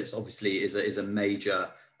speed limits, obviously, is a major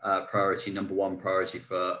priority, #1 priority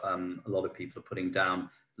for a lot of people are putting down.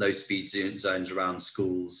 Low speed zones around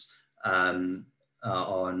schools are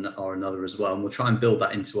another as well. And we'll try and build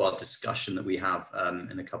that into our discussion that we have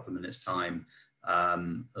in a couple of minutes' time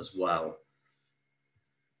as well.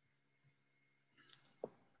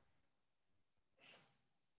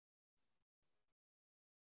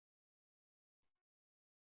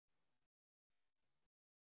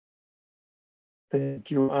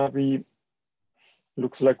 Thank you, Avi.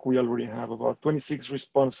 Looks like we already have about 26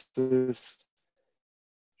 responses.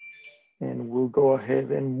 And we'll go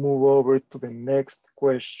ahead and move over to the next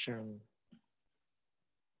question.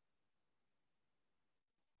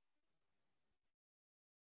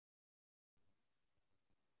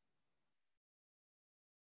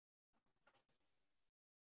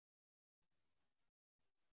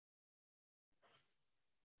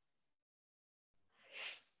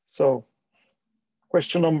 So,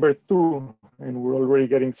 question number 2, and we're already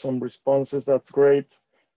getting some responses. That's great.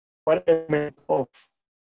 What element of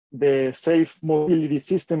the safe mobility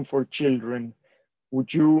system for children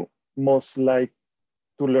would you most like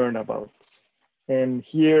to learn about? And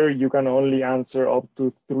here you can only answer up to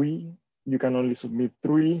 3. You can only submit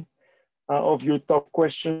 3 of your top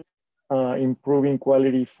questions. Improving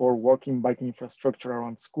quality for walking, bike infrastructure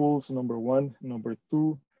around schools, #1.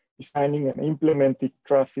 #2, designing and implementing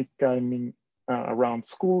traffic calming around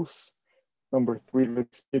schools. #3,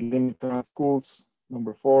 speed limit around schools.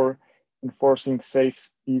 #4, enforcing safe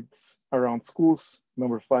speeds around schools.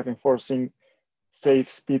 #5, enforcing safe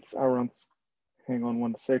speeds around. Hang on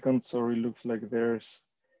 1 second. Sorry, looks like there's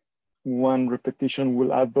one repetition.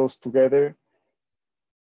 We'll add those together.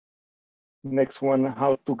 Next one,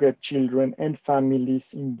 how to get children and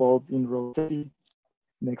families involved in road safety.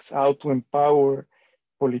 Next, how to empower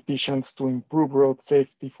politicians to improve road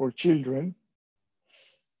safety for children.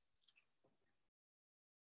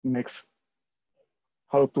 Next,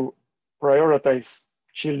 how to prioritize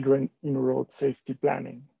children in road safety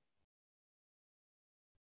planning.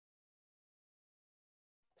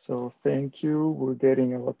 So thank you. We're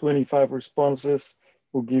getting about 25 responses.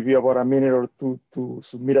 We'll give you about a minute or 2 to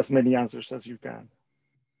submit as many answers as you can.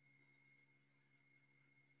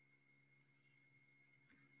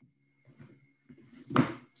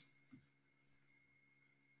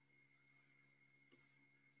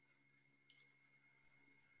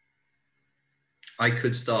 I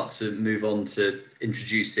could start to move on to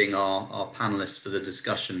introducing our panelists for the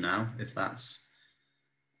discussion now, if that's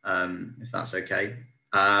okay.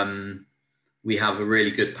 We have a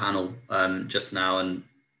really good panel just now, and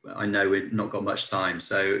I know we've not got much time,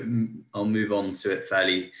 so I'll move on to it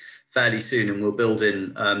fairly soon, and we'll build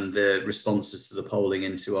in the responses to the polling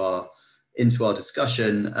into our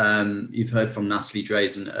discussion. You've heard from Natalie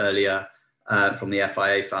Drazen earlier from the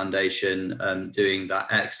FIA Foundation, doing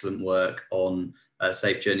that excellent work on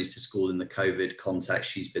safe journeys to school in the COVID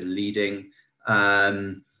context she's been leading.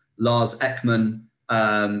 Lars Ekman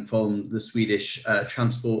from the Swedish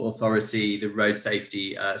Transport Authority, the road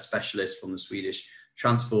safety specialist from the Swedish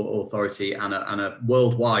Transport Authority, and a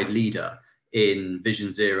worldwide leader in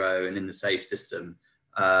Vision Zero and in the safe system,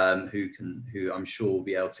 who I'm sure will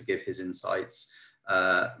be able to give his insights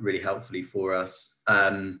really helpfully for us.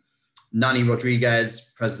 Nani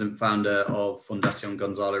Rodriguez, president founder of Fundación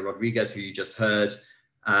Gonzalo Rodriguez, who you just heard,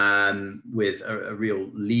 with a real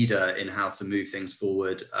leader in how to move things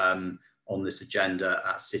forward on this agenda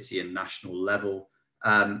at city and national level.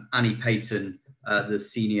 Annie Payton, the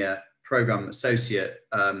senior program associate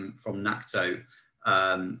from NACTO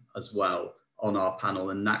as well on our panel.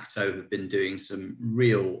 And NACTO have been doing some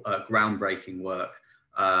real groundbreaking work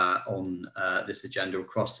on this agenda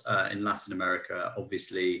across in Latin America,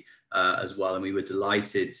 obviously, as well. And we were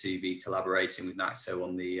delighted to be collaborating with NACTO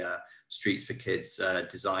on the Streets for Kids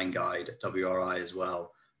design guide at WRI as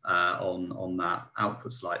well, on that,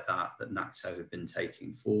 outputs like that NACTO have been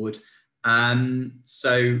taking forward.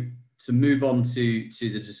 So to move on to the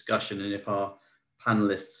discussion, and if our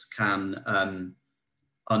panelists can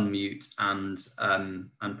unmute and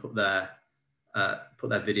put their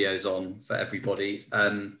videos on for everybody.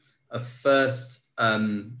 A first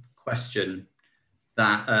question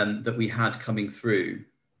that we had coming through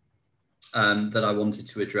that I wanted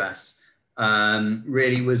to address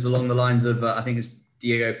really was along the lines of I think it's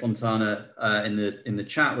Diego Fontana in the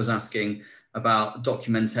chat was asking about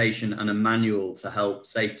documentation and a manual to help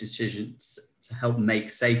make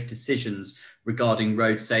safe decisions regarding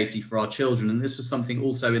road safety for our children. And this was something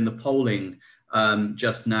also in the polling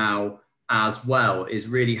just now as well, is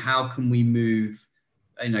really how can we move,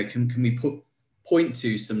 can we point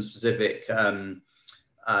to some specific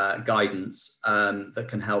guidance that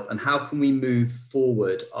can help, and how can we move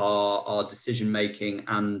forward our decision making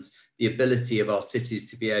and the ability of our cities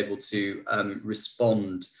to be able to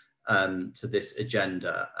respond to this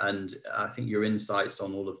agenda. And I think your insights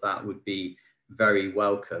on all of that would be very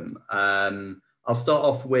welcome. I'll start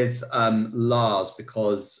off with Lars,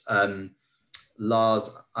 because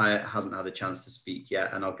Lars hasn't had a chance to speak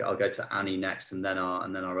yet, and I'll go to Annie next, and then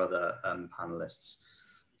our other panelists.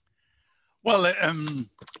 Well,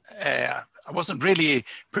 I wasn't really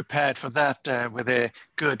prepared for that with a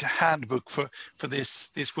good handbook for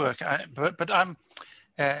this work, but I'm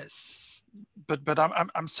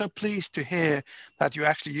so pleased to hear that you're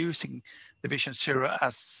actually using the Vision Zero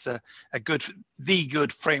as the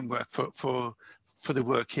good framework for the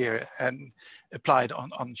work here and applied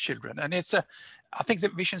on children. And I think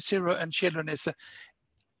that Vision Zero and children is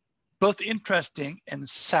both interesting and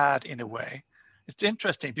sad in a way. It's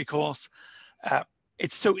interesting because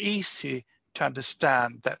it's so easy to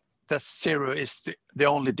understand that zero is the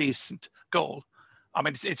only decent goal. I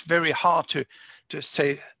mean, it's very hard to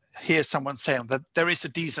hear someone saying that there is a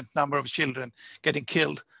decent number of children getting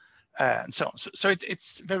killed and so on. So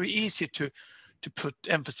it's very easy to put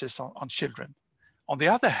emphasis on children. On the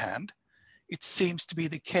other hand, it seems to be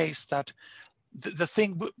the case that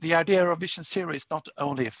the idea of Vision Zero is not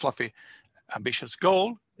only a fluffy, ambitious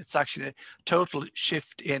goal, it's actually a total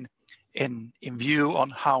shift in view on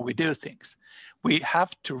how we do things. We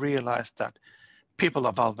have to realize that people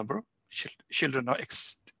are vulnerable, children are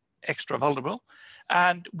extra vulnerable,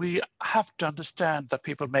 and we have to understand that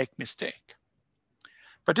people make mistakes.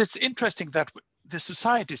 But it's interesting that the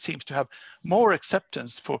society seems to have more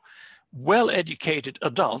acceptance for well-educated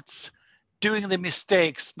adults doing the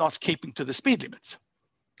mistakes, not keeping to the speed limits,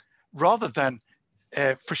 rather than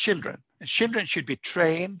for children. And children should be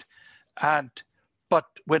trained, but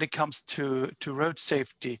when it comes to road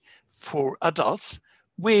safety for adults,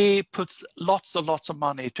 we put lots of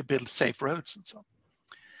money to build safe roads and so on.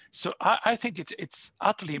 So I think it's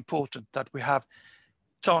utterly important that we have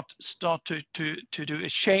start to do a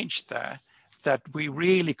change there, that we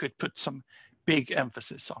really could put some big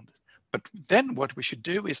emphasis on it. But then what we should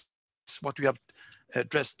do is what we have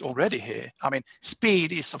addressed already here. I mean,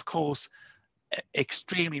 speed is of course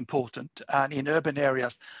extremely important, and in urban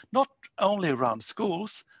areas, not only around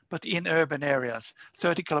schools, but in urban areas,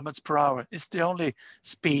 30 kilometers per hour is the only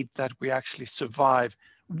speed that we actually survive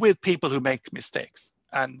with people who make mistakes,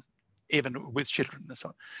 and even with children and so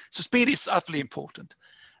on. So speed is utterly important.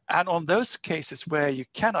 And on those cases where you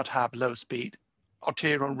cannot have low speed,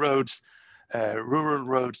 arterial roads, rural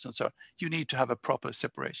roads and so on, you need to have a proper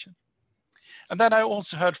separation. And then I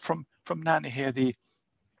also heard from Nanny here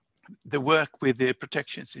the work with the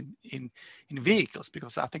protections in vehicles,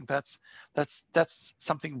 because I think that's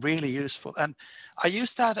something really useful. And I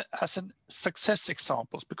use that as a success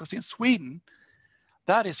examples, because in Sweden,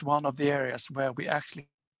 that is one of the areas where we actually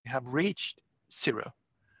have reached zero.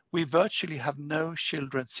 We virtually have no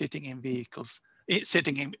children sitting in vehicles,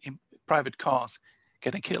 sitting in private cars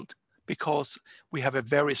getting killed, because we have a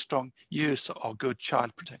very strong use of good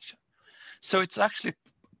child protection. So it's actually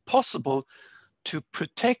possible to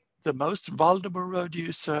protect the most vulnerable road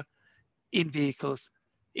user in vehicles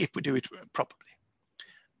if we do it properly.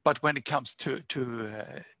 But when it comes to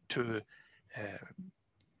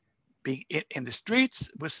being in the streets,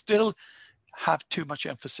 we still have too much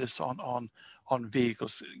emphasis on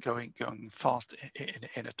vehicles going fast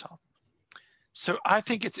in a town. So I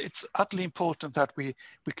think it's utterly important that we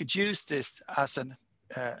could use this as and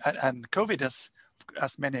COVID,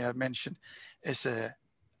 as many have mentioned, has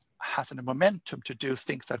a momentum to do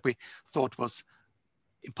things that we thought was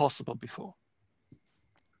impossible before.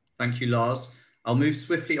 Thank you, Lars. I'll move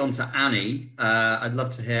swiftly on to Annie. I'd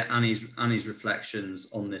love to hear Annie's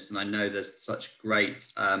reflections on this, and I know there's such great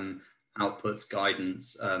outputs,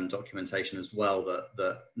 guidance, documentation as well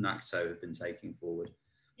that NACTO have been taking forward.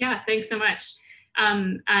 Yeah, thanks so much.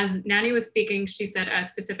 As Nani was speaking, she said a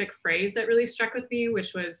specific phrase that really struck with me,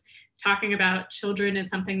 which was talking about children as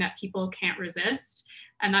something that people can't resist.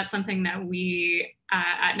 And that's something that we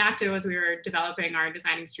at NACTO, as we were developing our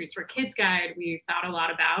Designing Streets for Kids guide, we thought a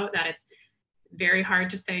lot about that. It's very hard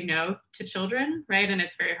to say no to children, right? And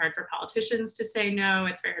it's very hard for politicians to say no.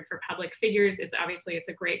 It's very hard for public figures. It's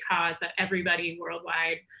a great cause that everybody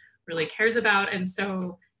worldwide really cares about. And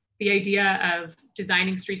so the idea of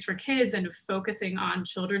designing streets for kids and of focusing on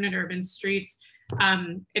children in urban streets,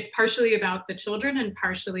 it's partially about the children and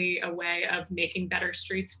partially a way of making better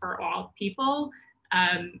streets for all people.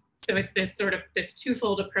 So it's this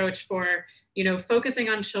twofold approach for, focusing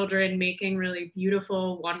on children, making really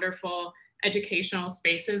beautiful, wonderful educational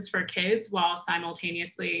spaces for kids while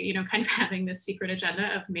simultaneously, kind of having this secret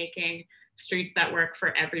agenda of making streets that work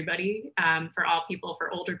for everybody, for all people,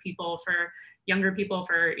 for older people, for younger people,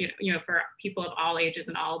 for, for people of all ages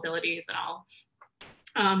and all abilities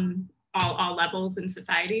and all levels in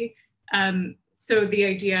society. So the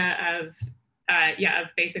idea of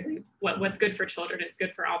basically what's good for children is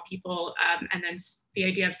good for all people. And then the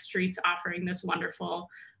idea of streets offering this wonderful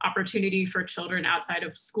opportunity for children outside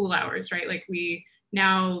of school hours, right? Like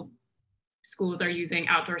schools are using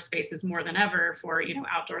outdoor spaces more than ever for,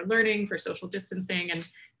 outdoor learning, for social distancing.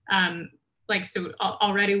 And so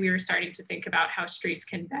already we were starting to think about how streets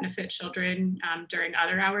can benefit children during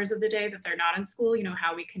other hours of the day that they're not in school,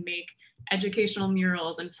 how we can make educational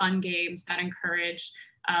murals and fun games that encourage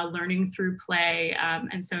learning through play.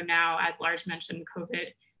 And so now, as Lars mentioned,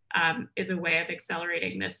 COVID is a way of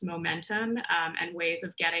accelerating this momentum and ways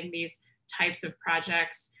of getting these types of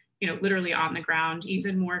projects, literally on the ground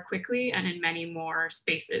even more quickly and in many more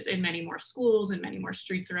spaces, in many more schools and many more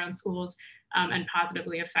streets around schools, and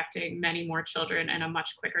positively affecting many more children in a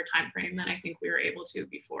much quicker time frame than I think we were able to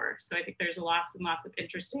before. So I think there's lots and lots of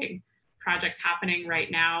interesting projects happening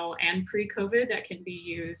right now and pre-COVID that can be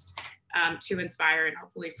used to inspire and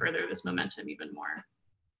hopefully further this momentum even more.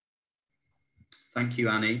 Thank you,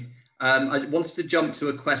 Annie. I wanted to jump to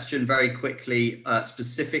a question very quickly,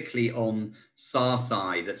 specifically on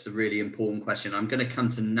SARSI. That's a really important question. I'm going to come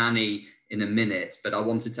to Nani in a minute, but I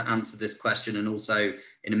wanted to answer this question, and also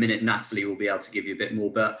in a minute, Natalie will be able to give you a bit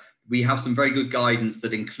more. But we have some very good guidance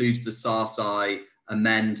that includes the SARSI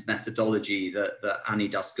amend methodology that Annie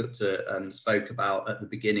Dasgupta spoke about at the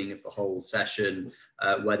beginning of the whole session,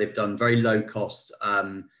 where they've done very low cost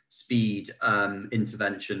speed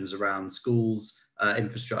interventions around schools,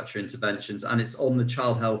 infrastructure interventions, and it's on the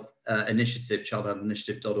Child Health Initiative,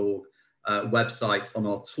 childhealthinitiative.org website on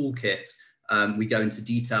our toolkit. We go into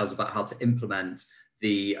details about how to implement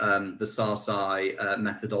the SARSI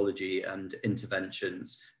methodology and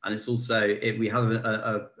interventions. And it's also, we have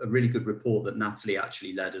a really good report that Natalie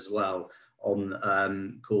actually led as well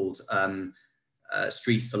on called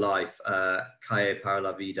Streets for Life, Calle para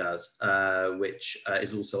la Vidas, which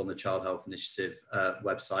is also on the Child Health Initiative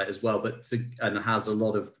website as well, and has a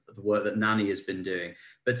lot of the work that Nani has been doing.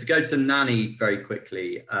 But to go to Nani very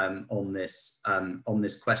quickly on this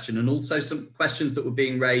question, and also some questions that were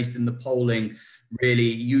being raised in the polling. Really,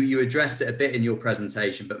 you addressed it a bit in your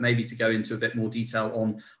presentation, but maybe to go into a bit more detail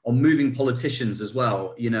on moving politicians as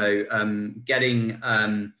well,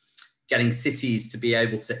 getting cities to be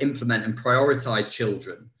able to implement and prioritize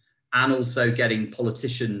children, and also getting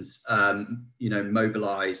politicians,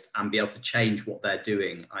 mobilized and be able to change what they're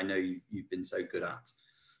doing. I know you've been so good at.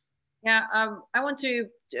 Yeah, I want to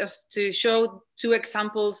just to show two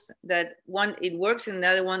examples that one, it works and the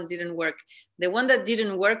other one didn't work. The one that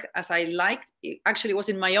didn't work as I liked, it actually was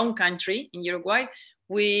in my own country, in Uruguay.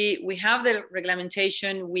 We have the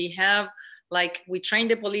regulation, we trained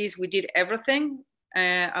the police, we did everything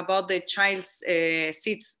about the child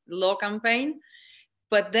seats law campaign.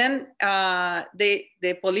 But then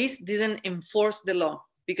the police didn't enforce the law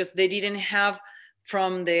because they didn't have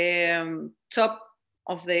from the top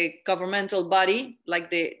of the governmental body, like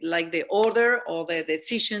the order or the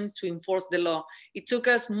decision to enforce the law. It took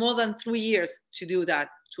us more than 3 years to do that,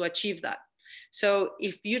 to achieve that. So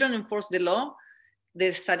if you don't enforce the law,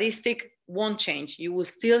 the statistic won't change. You will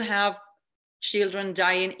still have children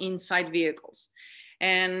dying inside vehicles.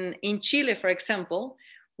 And in Chile, for example,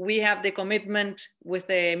 we have the commitment with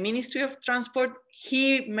the Ministry of Transport.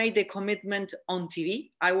 He made the commitment on TV.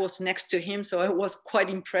 I was next to him, so I was quite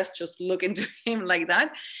impressed just looking to him like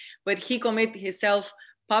that. But he committed himself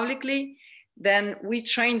publicly. Then we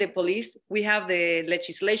train the police. We have the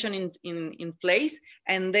legislation in place,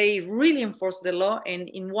 and they really enforce the law. And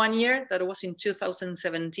in 1 year, that was in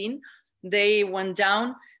 2017, they went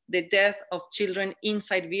down the death of children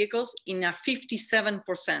inside vehicles in a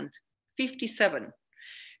 57%, 57.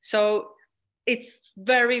 So it's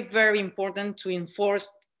very, very important to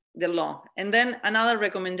enforce the law. And then another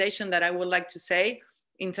recommendation that I would like to say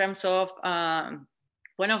in terms of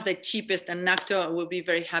one of the cheapest, and NACTO will be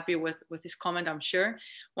very happy with this comment, I'm sure.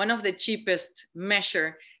 One of the cheapest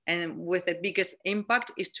measure and with the biggest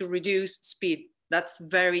impact is to reduce speed. That's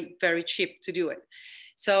very, very cheap to do it.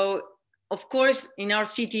 So of course, in our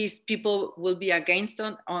cities, people will be against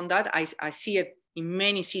on that. I see it in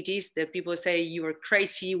many cities that people say, you are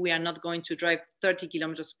crazy. We are not going to drive 30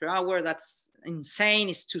 kilometers per hour. That's insane,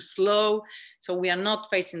 it's too slow. So we are not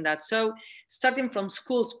facing that. So starting from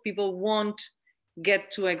schools, people won't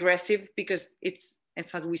get too aggressive because it's,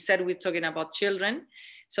 as we said, we're talking about children.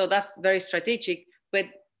 So that's very strategic, but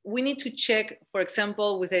we need to check, for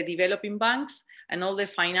example, with the developing banks and all the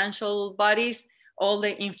financial bodies, all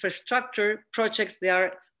the infrastructure projects they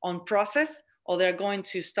are on process or they're going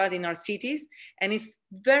to start in our cities. And it's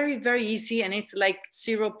very, very easy. And it's like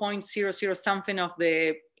 0.00 something of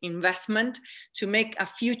the investment to make a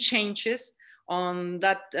few changes on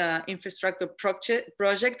that infrastructure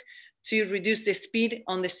project to reduce the speed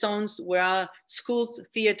on the zones where schools,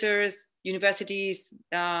 theaters, universities,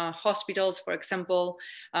 hospitals, for example,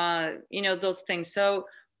 those things. So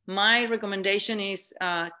my recommendation is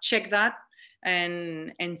check that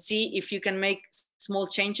and see if you can make small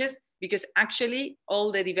changes, because actually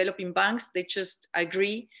all the developing banks, they just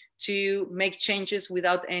agree to make changes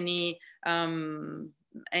without any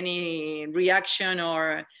reaction,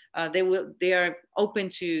 or they are open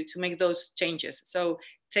to make those changes. So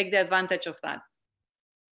take the advantage of that.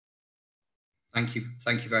 Thank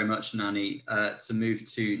you very much, Nani. To move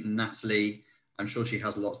to Natalie, I'm sure she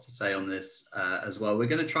has lots to say on this as well. We're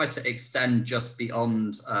going to try to extend just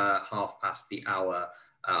beyond 1/2 the hour.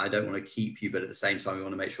 I don't want to keep you, but at the same time, we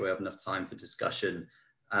want to make sure we have enough time for discussion.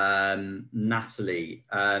 Natalie,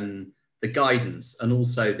 the guidance, and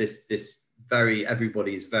also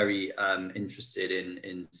everybody is very interested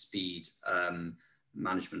in speed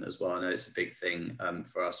management as well. I know it's a big thing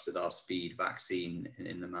for us with our speed vaccine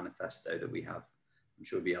in the manifesto that we have. I'm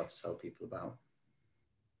sure we'll be able to tell people about.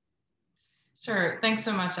 Sure, thanks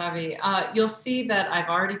so much, Avi. You'll see that I've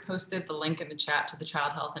already posted the link in the chat to the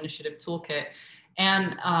Child Health Initiative Toolkit,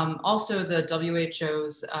 and also the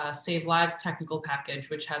WHO's Save Lives technical package,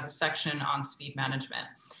 which has a section on speed management.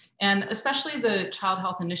 And especially the Child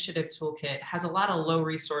Health Initiative Toolkit has a lot of low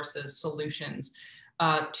resources solutions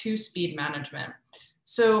to speed management.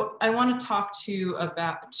 So I want to talk to you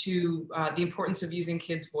about the importance of using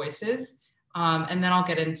kids' voices, and then I'll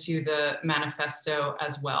get into the manifesto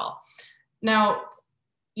as well. Now,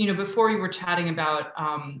 before we were chatting about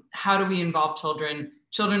how do we involve children?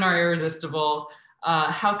 Children are irresistible.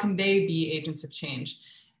 How can they be agents of change?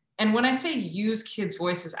 And when I say use kids'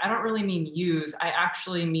 voices, I don't really mean use. I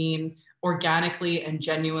actually mean organically and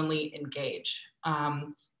genuinely engage.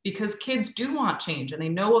 Because kids do want change and they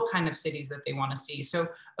know what kind of cities that they want to see. So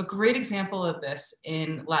a great example of this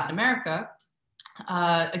in Latin America,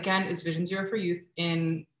 again, is Vision Zero for Youth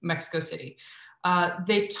in Mexico City.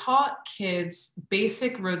 They taught kids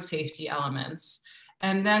basic road safety elements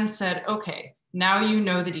and then said, okay, now you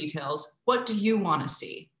know the details. What do you want to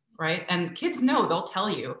see, right? And kids know, they'll tell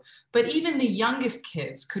you. But even the youngest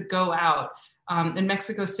kids could go out. In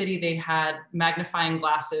Mexico City, they had magnifying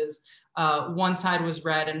glasses. One side was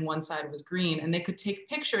red and one side was green, and they could take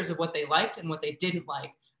pictures of what they liked and what they didn't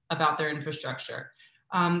like about their infrastructure.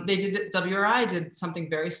 WRI did something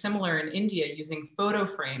very similar in India using photo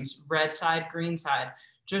frames, red side, green side.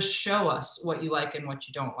 Just show us what you like and what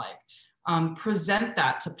you don't like. Present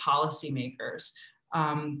that to policymakers.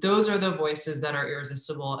 Those are the voices that are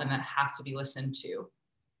irresistible and that have to be listened to.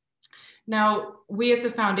 Now, we at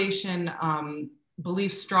the Foundation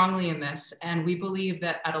believe strongly in this, and we believe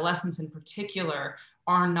that adolescents in particular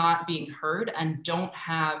are not being heard and don't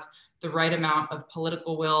have the right amount of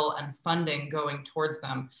political will and funding going towards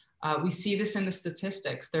them. We see this in the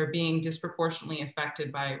statistics. They're being disproportionately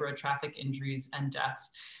affected by road traffic injuries and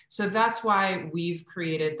deaths. So that's why we've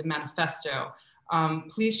created the manifesto.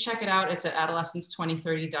 Please check it out. It's at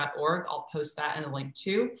adolescence2030.org. I'll post that in the link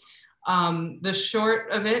too. The short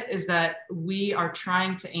of it is that we are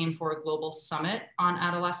trying to aim for a global summit on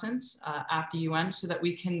adolescence at the UN so that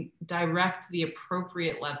we can direct the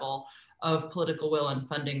appropriate level of political will and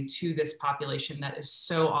funding to this population that is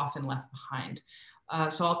so often left behind.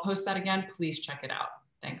 So I'll post that again. Please check it out.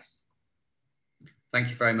 Thanks. Thank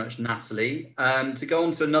you very much, Natalie. To go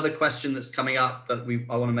on to another question that's coming up that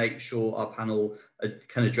I want to make sure our panel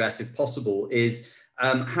can address if possible is,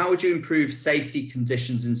 how would you improve safety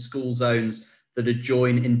conditions in school zones that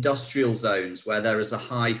adjoin industrial zones where there is a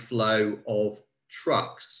high flow of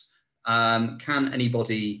trucks? Can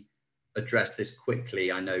anybody address this quickly?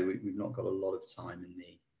 I know we've not got a lot of time in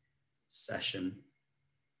the session.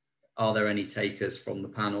 Are there any takers from the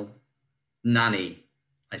panel? Nani,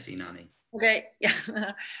 I see Nani. Okay,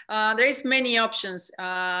 yeah, there is many options.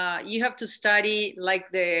 You have to study like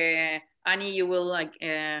Annie, you will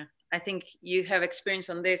I think you have experience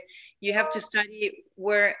on this. You have to study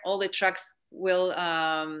where all the trucks will,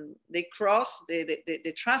 they cross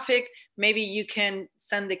the traffic. Maybe you can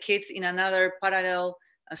send the kids in another parallel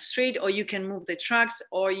street, or you can move the trucks,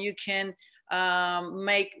 or you can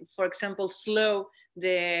make, for example, slow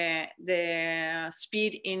the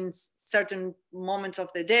speed in certain moments of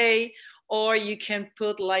the day, or you can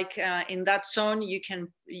put like in that zone, you can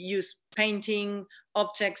use painting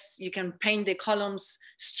objects, you can paint the columns,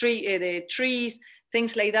 the trees,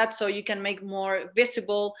 things like that, so you can make more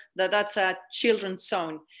visible that that's a children's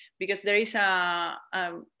zone. Because there is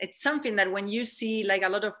it's something that when you see like a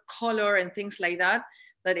lot of color and things like that,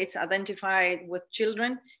 that it's identified with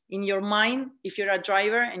children, in your mind, if you're a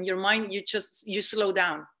driver, in your mind, you slow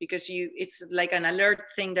down, because it's like an alert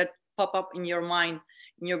thing that pop up in your mind,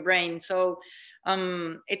 in your brain. So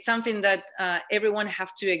it's something that everyone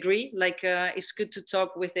have to agree. Like it's good to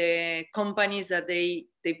talk with the companies that they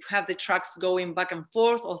have the trucks going back and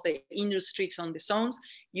forth, or the industries on the zones.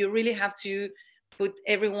 You really have to put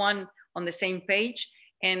everyone on the same page.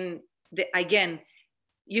 And again,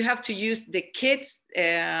 you have to use the kids'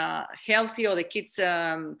 healthy, or the kids'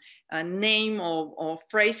 name or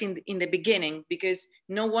phrase in the beginning, because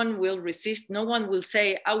no one will resist. No one will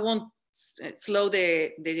say, I won't slow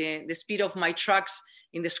the speed of my trucks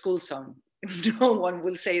in the school zone. No one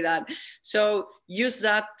will say that. So use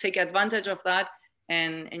that, take advantage of that,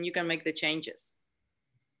 and you can make the changes.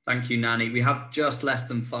 Thank you, Nani. We have just less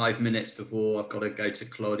than 5 minutes before I've got to go to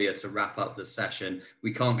Claudia to wrap up the session.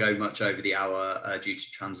 We can't go much over the hour due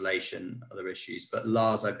to translation, other issues, but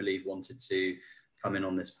Lars, I believe, wanted to come in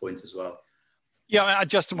on this point as well. Yeah, I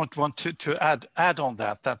just want to add on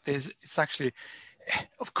that it's actually,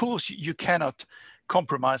 of course, you cannot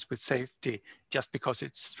compromise with safety just because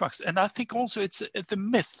it's trucks. And I think also it's the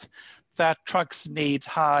myth that trucks need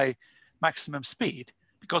high maximum speed,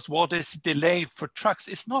 because what is delay for trucks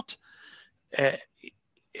is not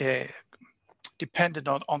dependent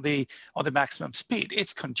on the maximum speed.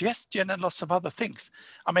 It's congestion and lots of other things.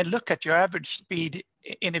 I mean, look at your average speed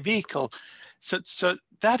in a vehicle. So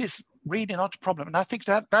that is really not a problem. And I think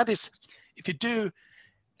that is, if you do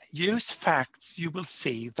use facts, you will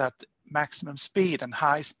see that maximum speed and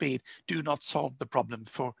high speed do not solve the problem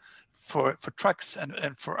for trucks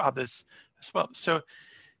and for others as well. So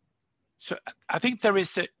I think there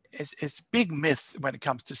is a big myth when it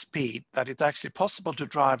comes to speed, that it's actually possible to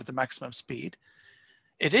drive at the maximum speed.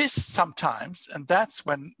 It is sometimes, and that's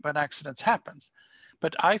when accidents happen.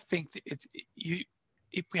 But I think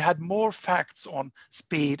if we had more facts on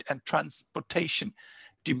speed and transportation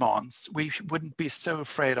demands, we wouldn't be so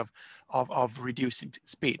afraid of reducing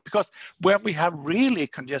speed. Because when we have really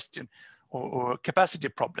congestion or capacity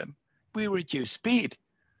problem, we reduce speed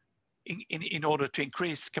in order to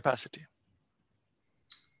increase capacity.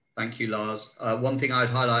 Thank you, Lars. One thing I'd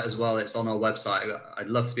highlight as well, it's on our website. I'd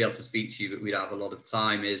love to be able to speak to you, but we don't have a lot of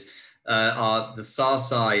time, is the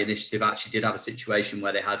Sarsai initiative actually did have a situation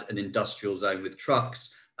where they had an industrial zone with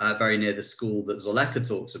trucks very near the school that Zoleka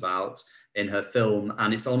talks about in her film.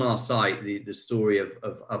 And it's on our site, the story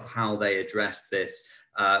of how they addressed this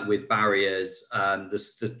with barriers.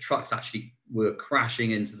 The trucks actually were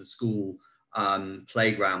crashing into the school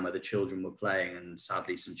playground where the children were playing, and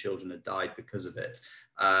sadly some children had died because of it.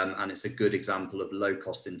 And it's a good example of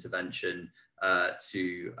low-cost intervention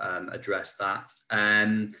to address that.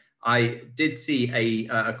 I did see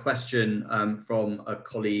a question from a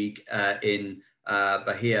colleague in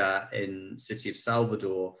Bahia in city of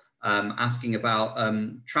Salvador, asking about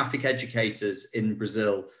traffic educators in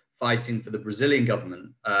Brazil fighting for the Brazilian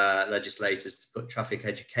government legislators to put traffic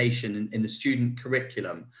education in the student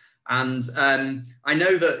curriculum. And I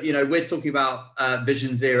know that, you know, we're talking about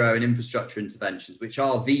Vision Zero and infrastructure interventions, which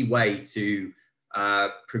are the way to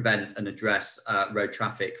prevent and address road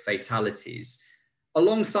traffic fatalities.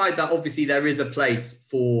 Alongside that, obviously, there is a place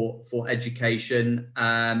for education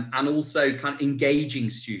and also kind of engaging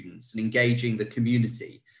students and engaging the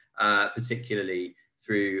community, particularly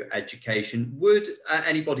through education. Would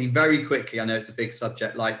anybody very quickly, I know it's a big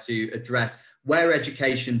subject, like to address where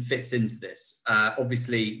education fits into this.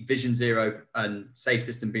 Obviously, Vision Zero and Safe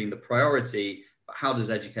System being the priority, but how does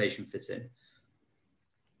education fit in?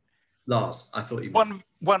 Lars, I thought you...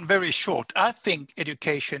 One very short. I think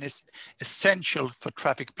education is essential for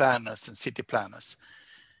traffic planners and city planners.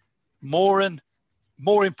 More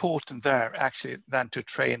important there actually than to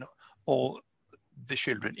train all the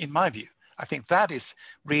children, in my view. I think that is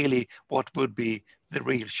really what would be the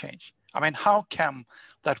real change. I mean, how come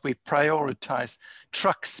that we prioritize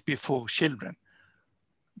trucks before children?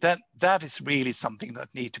 That is really something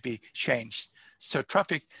that need to be changed. So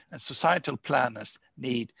traffic and societal planners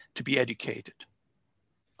need to be educated.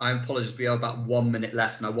 I apologize, we have about 1 minute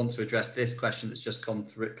left, and I want to address this question that's just come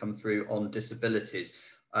through on disabilities.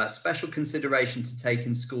 Special consideration to take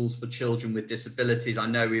in schools for children with disabilities. I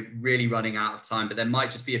know we're really running out of time, but there might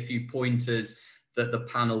just be a few pointers that the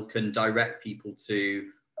panel can direct people to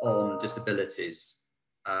on disabilities.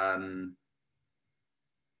 Do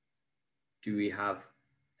we have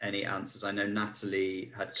any answers? I know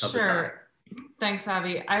Natalie had covered that. Thanks,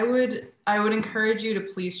 Avi. I would encourage you to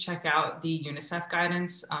please check out the UNICEF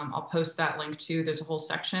guidance. I'll post that link too. There's a whole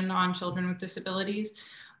section on children with disabilities.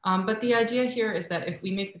 But the idea here is that if we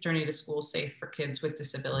make the journey to school safe for kids with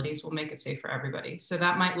disabilities, we'll make it safe for everybody. So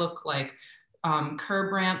that might look like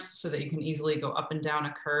curb ramps so that you can easily go up and down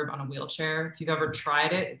a curb on a wheelchair. If you've ever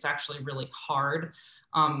tried it, it's actually really hard.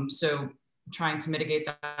 So trying to mitigate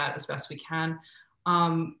that as best we can.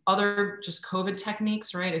 Other just COVID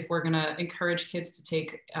techniques, right? If we're gonna encourage kids to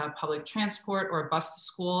take public transport or a bus to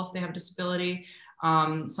school if they have a disability,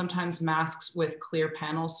 sometimes masks with clear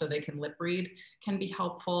panels so they can lip read can be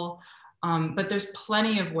helpful. But there's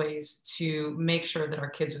plenty of ways to make sure that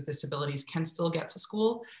our kids with disabilities can still get to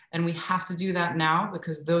school. And we have to do that now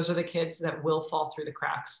because those are the kids that will fall through the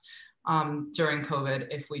cracks during COVID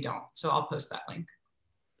if we don't. So I'll post that link.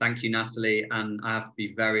 Thank you, Natalie. And I have to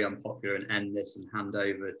be very unpopular and end this and hand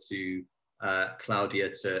over to Claudia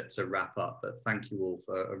to wrap up. But thank you all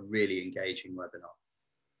for a really engaging webinar.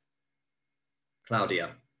 Claudia.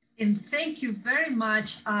 And thank you very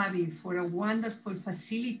much, Avi, for a wonderful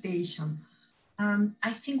facilitation.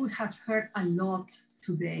 I think we have heard a lot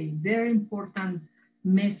today, very important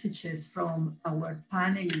messages from our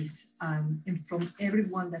panelists and from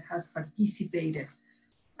everyone that has participated.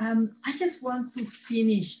 I just want to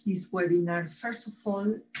finish this webinar, first of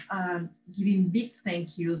all, giving big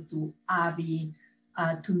thank you to Avi,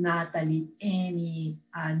 to Natalie, Annie,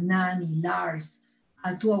 Nani, Lars,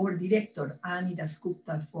 to our director, Annie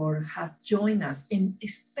Dasgupta, for have joined us, and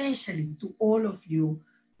especially to all of you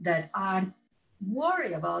that are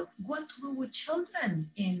worried about what to do with children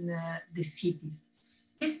in the cities.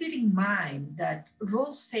 Let's bear in mind that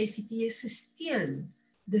road safety is still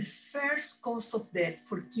the first cause of death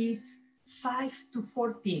for kids 5 to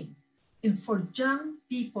 14, and for young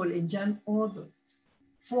people and young adults,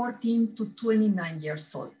 14 to 29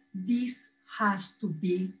 years old. This has to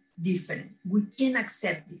be different. We can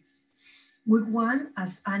accept this. We want,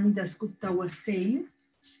 as Annie Dasgupta was saying,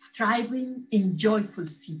 thriving and joyful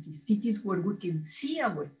cities, cities where we can see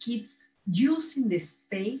our kids using the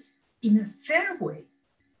space in a fair way,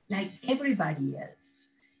 like everybody else.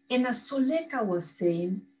 And as Soleka was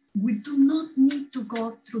saying, we do not need to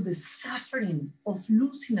go through the suffering of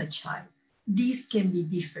losing a child. This can be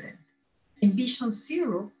different. And Vision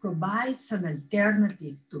Zero provides an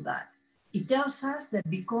alternative to that. It tells us that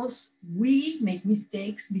because we make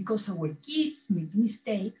mistakes, because our kids make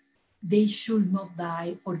mistakes, they should not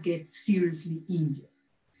die or get seriously injured.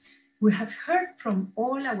 We have heard from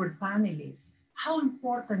all our panelists how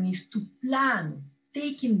important it is to plan,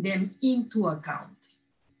 taking them into account.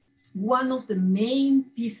 One of the main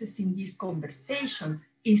pieces in this conversation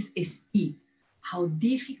is speed, how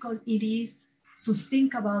difficult it is to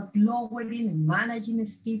think about lowering and managing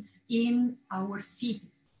speeds in our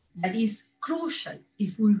cities. That is crucial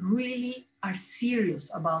if we really are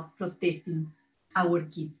serious about protecting our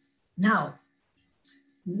kids. Now,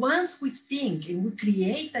 once we think and we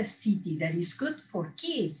create a city that is good for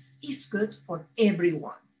kids, it's good for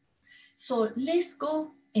everyone. So let's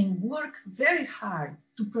go and work very hard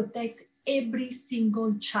to protect every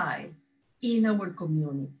single child in our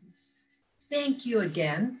communities. Thank you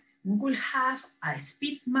again. We will have a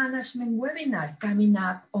speed management webinar coming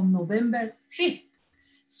up on November 5th.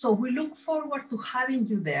 So we look forward to having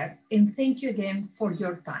you there, and thank you again for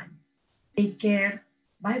your time. Take care.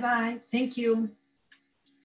 Bye-bye. Thank you.